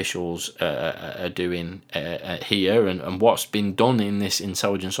 Senate officials are doing here, and what's been done in this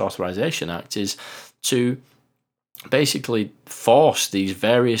Intelligence Authorization Act, is to basically force these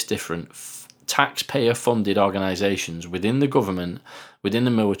various different taxpayer-funded organizations within the government, within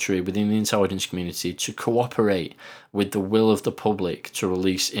the military, within the intelligence community, to cooperate with the will of the public to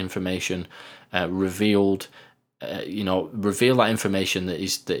release information reveal that information that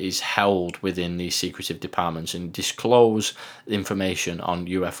is held within these secretive departments, and disclose information on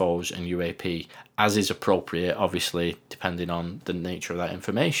UFOs and UAP as is appropriate, obviously, depending on the nature of that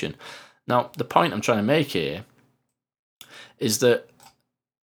information. Now, the point I'm trying to make here is that,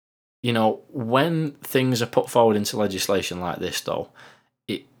 when things are put forward into legislation like this, though,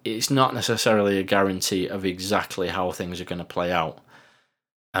 it's not necessarily a guarantee of exactly how things are going to play out.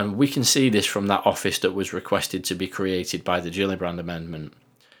 And we can see this from that office that was requested to be created by the Gillibrand Amendment.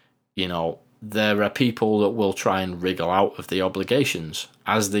 There are people that will try and wriggle out of the obligations,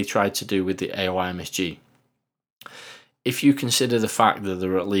 as they tried to do with the AOIMSG. If you consider the fact that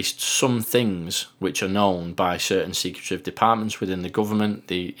there are at least some things which are known by certain secretive departments within the government,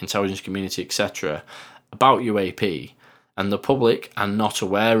 the intelligence community, etc., about UAP, and the public are not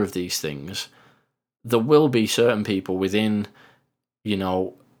aware of these things, there will be certain people within,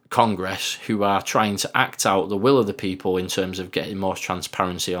 Congress who are trying to act out the will of the people in terms of getting more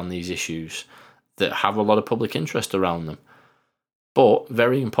transparency on these issues that have a lot of public interest around them. But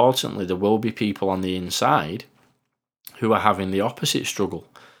very importantly, there will be people on the inside who are having the opposite struggle,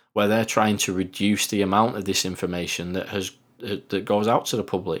 where they're trying to reduce the amount of this information that goes out to the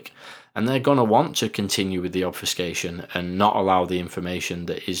public, and they're going to want to continue with the obfuscation and not allow the information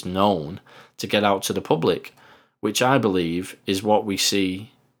that is known to get out to the public, which I believe is what we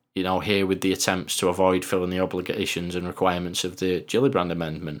see here with the attempts to avoid filling the obligations and requirements of the Gillibrand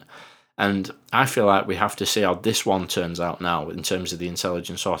Amendment. And I feel like we have to see how this one turns out now in terms of the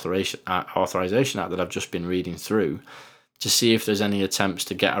Intelligence Authorization Act that I've just been reading through, to see if there's any attempts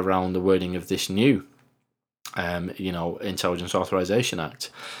to get around the wording of this new, Intelligence Authorization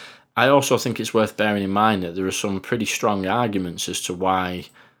Act. I also think it's worth bearing in mind that there are some pretty strong arguments as to why,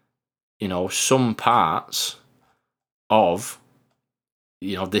 some parts of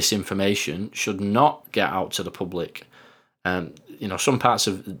this information should not get out to the public. Some parts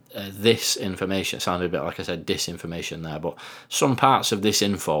of this information, it sounded a bit like I said disinformation there, but some parts of this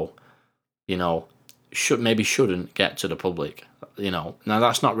info, shouldn't get to the public. Now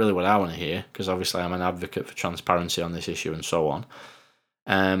that's not really what I want to hear, because obviously I'm an advocate for transparency on this issue and so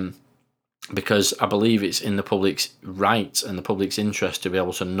on. Because I believe it's in the public's right and the public's interest to be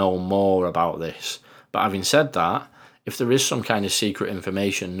able to know more about this. But having said that, if there is some kind of secret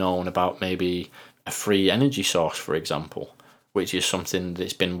information known about maybe a free energy source, for example, which is something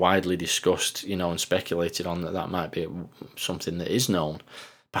that's been widely discussed, and speculated on that might be something that is known,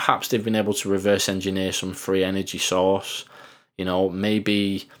 perhaps they've been able to reverse engineer some free energy source,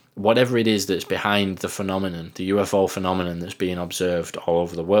 maybe whatever it is that's behind the phenomenon, the UFO phenomenon that's being observed all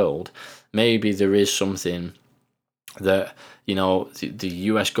over the world, maybe there is something that, the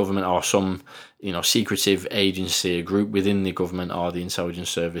US government or some, secretive agency, a group within the government or the intelligence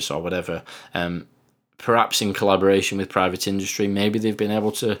service or whatever, perhaps in collaboration with private industry, maybe they've been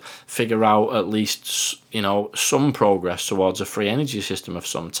able to figure out at least, some progress towards a free energy system of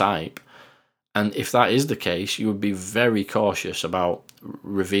some type. And if that is the case, you would be very cautious about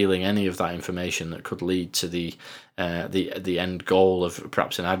revealing any of that information that could lead to the end goal of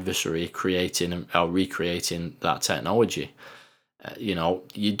perhaps an adversary creating or recreating that technology.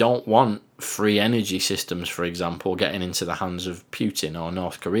 You don't want free energy systems, for example, getting into the hands of Putin or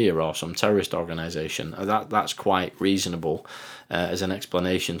North Korea or some terrorist organization. That's quite reasonable as an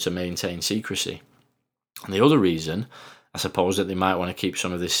explanation to maintain secrecy. And the other reason, I suppose, that they might want to keep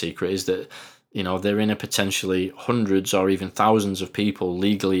some of this secret is that, they're in a potentially hundreds or even thousands of people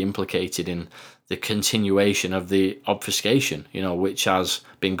legally implicated in the continuation of the obfuscation, which has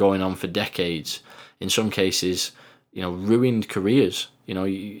been going on for decades. In some cases, ruined careers.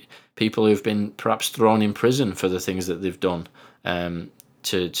 People who've been perhaps thrown in prison for the things that they've done.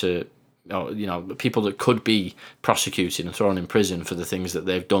 People that could be prosecuted and thrown in prison for the things that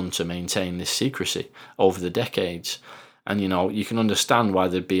they've done to maintain this secrecy over the decades. And, you can understand why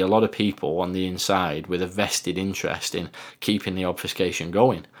there'd be a lot of people on the inside with a vested interest in keeping the obfuscation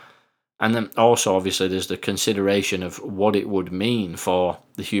going. And then also, obviously, there's the consideration of what it would mean for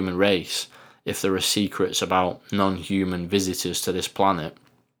the human race if there are secrets about non-human visitors to this planet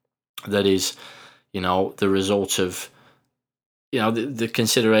that is, the result of, the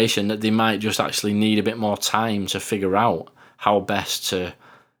consideration that they might just actually need a bit more time to figure out how best to,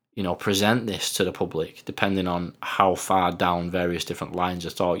 present this to the public, depending on how far down various different lines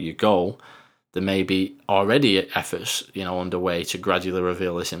of thought you go. There may be already efforts, underway to gradually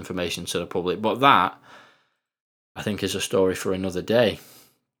reveal this information to the public. But that, I think, is a story for another day.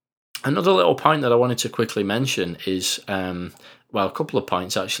 Another little point that I wanted to quickly mention is, a couple of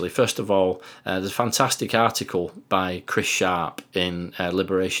points actually. First of all, there's a fantastic article by Chris Sharp in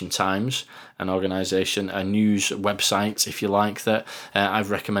Liberation Times, an organisation, a news website, if you like, that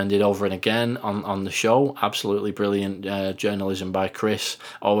I've recommended over and again on the show. Absolutely brilliant journalism by Chris.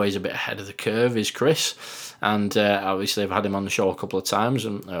 Always a bit ahead of the curve is Chris. And obviously I've had him on the show a couple of times,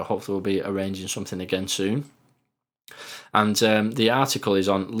 and hopefully we'll be arranging something again soon. And the article is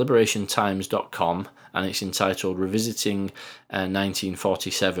on liberationtimes.com, and it's entitled Revisiting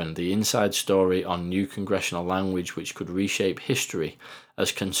 1947, the inside story on new congressional language which could reshape history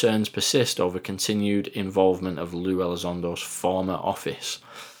as concerns persist over continued involvement of Lou Elizondo's former office.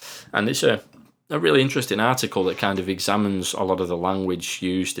 And it's a really interesting article that kind of examines a lot of the language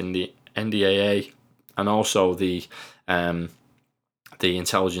used in the NDAA and also the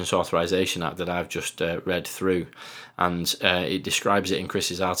Intelligence Authorization Act that I've just read through. And it describes it in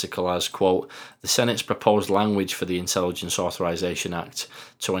Chris's article as, quote, the Senate's proposed language for the Intelligence Authorization Act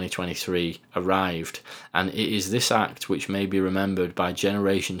 2023 arrived, and it is this act which may be remembered by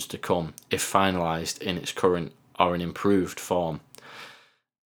generations to come if finalised in its current or an improved form,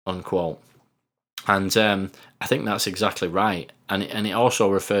 unquote. And I think that's exactly right. And it also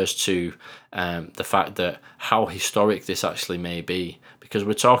refers to the fact that how historic this actually may be, because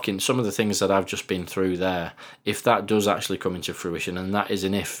we're talking some of the things that I've just been through there, if that does actually come into fruition, and that is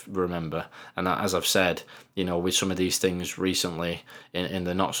an if, remember, and as I've said, with some of these things recently in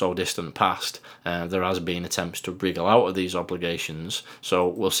the not so distant past, there has been attempts to wriggle out of these obligations, so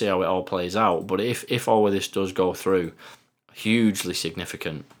we'll see how it all plays out. But if all of this does go through, hugely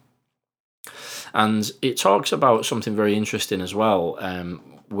significant. And it talks about something very interesting as well,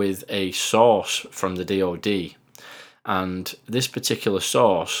 with a source from the DoD. And this particular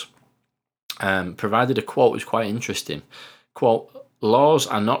source provided a quote which was quite interesting. Quote, laws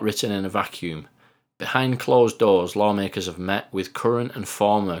are not written in a vacuum. Behind closed doors, lawmakers have met with current and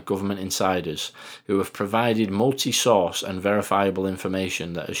former government insiders who have provided multi-source and verifiable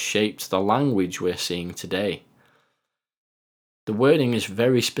information that has shaped the language we're seeing today. The wording is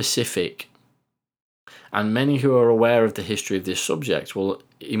very specific, and many who are aware of the history of this subject will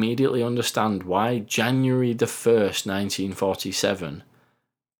immediately understand why January the 1st, 1947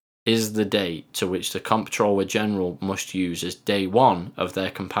 is the date to which the Comptroller General must use as day one of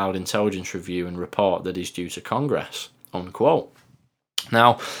their compiled intelligence review and report that is due to Congress, unquote.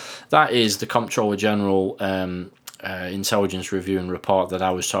 Now, that is the Comptroller General intelligence review and report that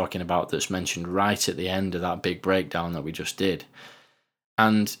I was talking about that's mentioned right at the end of that big breakdown that we just did.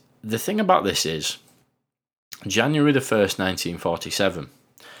 And the thing about this is, January the 1st, 1947.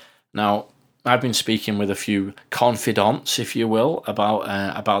 Now, I've been speaking with a few confidants, if you will, about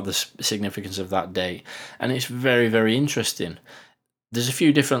the significance of that date, and it's very, very interesting. There's a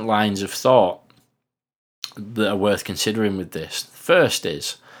few different lines of thought that are worth considering with this. First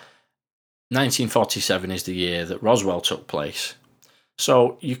is, 1947 is the year that Roswell took place.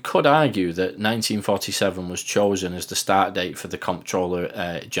 So you could argue that 1947 was chosen as the start date for the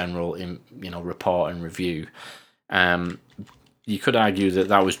Comptroller General report and review. You could argue that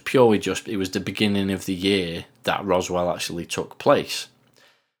that was purely it was the beginning of the year that Roswell actually took place.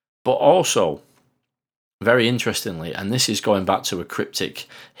 But also, very interestingly, and this is going back to a cryptic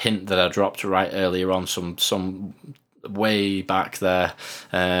hint that I dropped right earlier on some way back there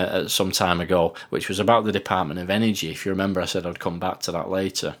some time ago, which was about the Department of Energy. If you remember, I said I'd come back to that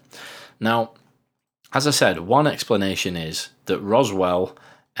later. Now, as I said, one explanation is that Roswell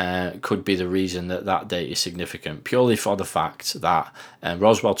could be the reason that that date is significant, purely for the fact that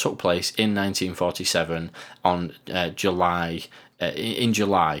Roswell took place in 1947 on July,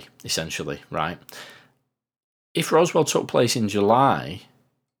 essentially, right? If Roswell took place in July,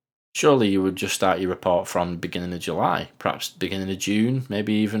 surely you would just start your report from the beginning of July, perhaps beginning of June,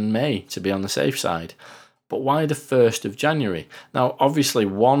 maybe even May, to be on the safe side. But why the 1st of January? Now, obviously,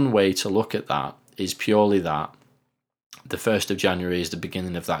 one way to look at that is purely that the 1st of January is the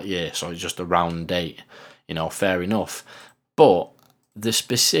beginning of that year, so it's just a round date, fair enough. But the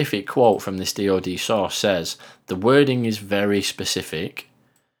specific quote from this DoD source says, the wording is very specific,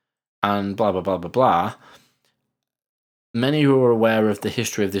 and blah, blah, blah, blah, blah. Many who are aware of the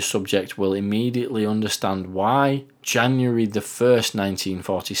history of this subject will immediately understand why January the 1st,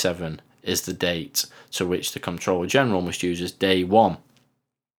 1947 is the date to which the Comptroller General must use as day one.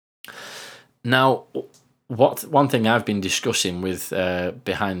 Now, one thing I've been discussing with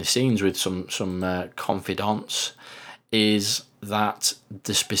behind the scenes with some confidants is that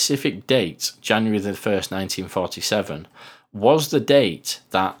the specific date, January the 1st, 1947, was the date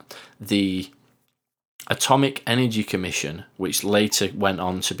that the Atomic Energy Commission, which later went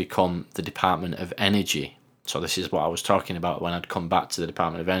on to become the Department of Energy. So this is what I was talking about when I'd come back to the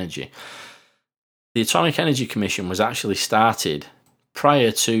Department of Energy. The Atomic Energy Commission was actually started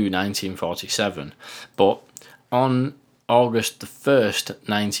prior to 1947, but on August the 1st,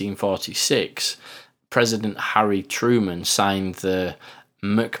 1946, President Harry Truman signed the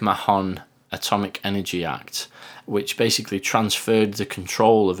McMahon Atomic Energy Act, which basically transferred the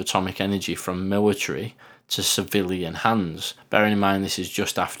control of atomic energy from military to civilian hands. Bearing in mind this is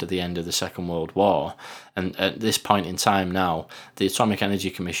just after the end of the Second World War, and at this point in time now, the Atomic Energy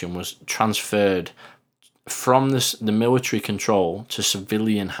Commission was transferred from the military control to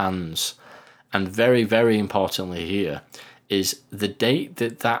civilian hands. And very, very importantly here is the date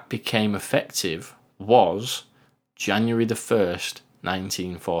that became effective was January the 1st,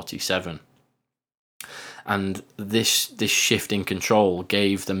 1947. And this shift in control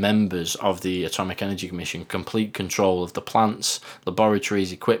gave the members of the Atomic Energy Commission complete control of the plants,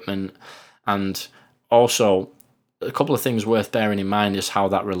 laboratories, equipment, and also a couple of things worth bearing in mind is how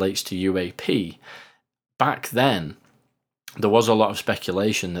that relates to UAP. Back then, there was a lot of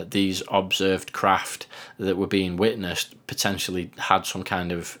speculation that these observed craft that were being witnessed potentially had some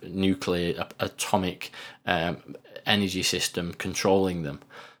kind of nuclear atomic energy system controlling them.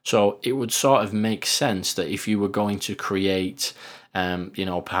 So it would sort of make sense that if you were going to create,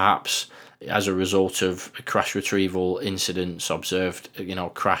 perhaps as a result of crash retrieval incidents observed,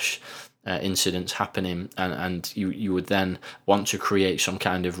 crash incidents happening, and you would then want to create some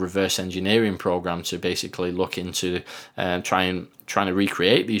kind of reverse engineering program to basically look into trying to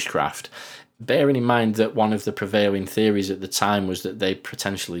recreate these craft. Bearing in mind that one of the prevailing theories at the time was that they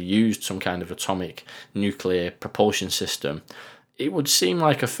potentially used some kind of atomic nuclear propulsion system, it would seem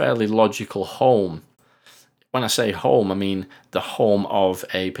like a fairly logical home. When I say home, I mean the home of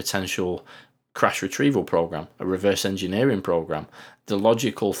a potential crash retrieval program, a reverse engineering program. The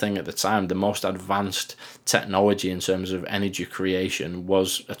logical thing at the time, the most advanced technology in terms of energy creation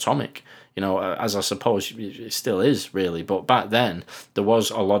was atomic. As I suppose it still is really, but back then there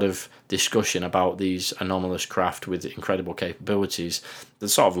was a lot of discussion about these anomalous craft with incredible capabilities. The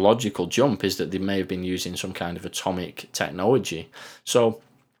sort of logical jump is that they may have been using some kind of atomic technology. So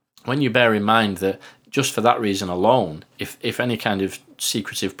when you bear in mind that just for that reason alone, if any kind of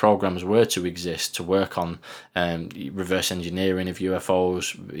secretive programs were to exist to work on reverse engineering of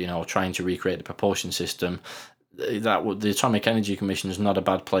UFOs, trying to recreate the propulsion system, the Atomic Energy Commission is not a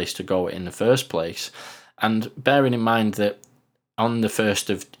bad place to go in the first place. And bearing in mind that on the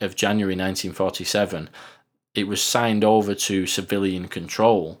 1st of January 1947, it was signed over to civilian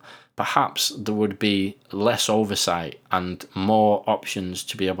control, perhaps there would be less oversight and more options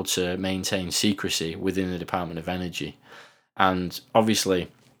to be able to maintain secrecy within the Department of Energy. And obviously,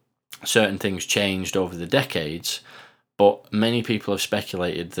 certain things changed over the decades, but many people have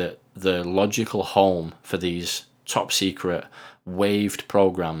speculated that the logical home for these top secret waived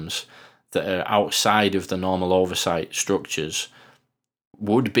programs that are outside of the normal oversight structures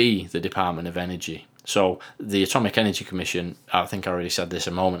would be the Department of Energy. So the Atomic Energy Commission, I think I already said this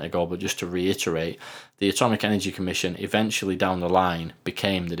a moment ago, but just to reiterate, the Atomic Energy Commission eventually down the line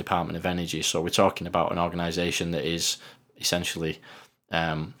became the Department of Energy. So we're talking about an organisation that is essentially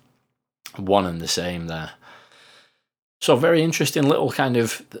one and the same there. So very interesting little kind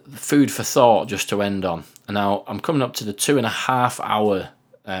of food for thought just to end on. And now I'm coming up to the 2.5 hour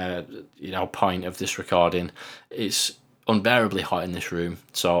point of this recording. It's unbearably hot in this room,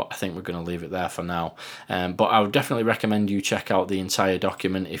 so I think we're going to leave it there for now. But I would definitely recommend you check out the entire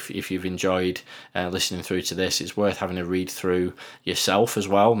document if you've enjoyed listening through to this. It's worth having a read through yourself as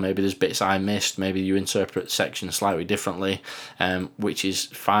well. Maybe there's bits I missed, maybe you interpret sections slightly differently, which is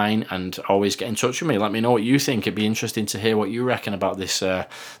fine, and always get in touch with me. Let me know what you think. It'd be interesting to hear what you reckon about this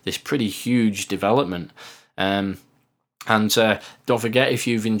pretty huge development. And don't forget, if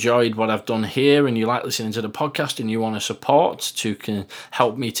you've enjoyed what I've done here and you like listening to the podcast and you want to support to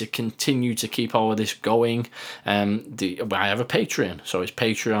help me to continue to keep all of this going, I have a Patreon. So it's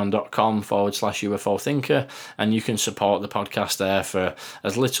patreon.com/UFO Thinker, and you can support the podcast there for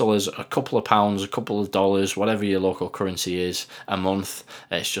as little as a couple of pounds, a couple of dollars, whatever your local currency is, a month.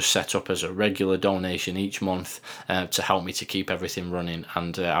 It's just set up as a regular donation each month to help me to keep everything running.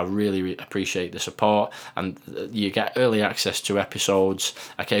 And I really appreciate the support. And you get early access to episodes.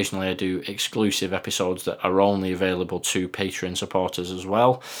 Occasionally I do exclusive episodes that are only available to Patreon supporters as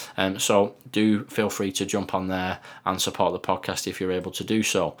well. So do feel free to jump on there and support the podcast if you're able to do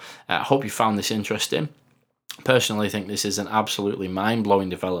so. I hope you found this interesting. Personally, I think this is an absolutely mind-blowing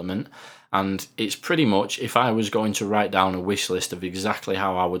development, and it's pretty much, if I was going to write down a wish list of exactly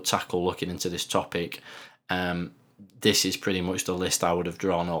how I would tackle looking into this topic, this is pretty much the list I would have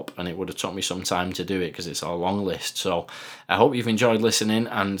drawn up, and it would have took me some time to do it because it's a long list. So I hope you've enjoyed listening,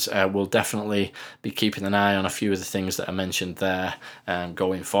 and we'll definitely be keeping an eye on a few of the things that I mentioned there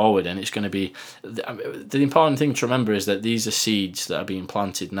going forward. And it's going to be, the important thing to remember is that these are seeds that are being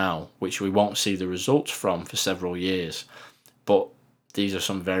planted now, which we won't see the results from for several years, but these are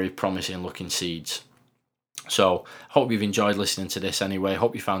some very promising looking seeds. So hope you've enjoyed listening to this anyway.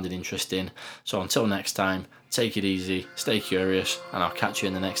 Hope you found it interesting. So until next time, take it easy, stay curious, and I'll catch you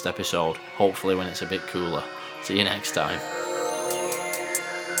in the next episode, hopefully when it's a bit cooler. See you next time.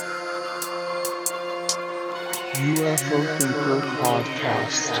 UFO Thinker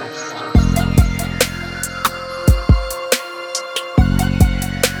Podcast.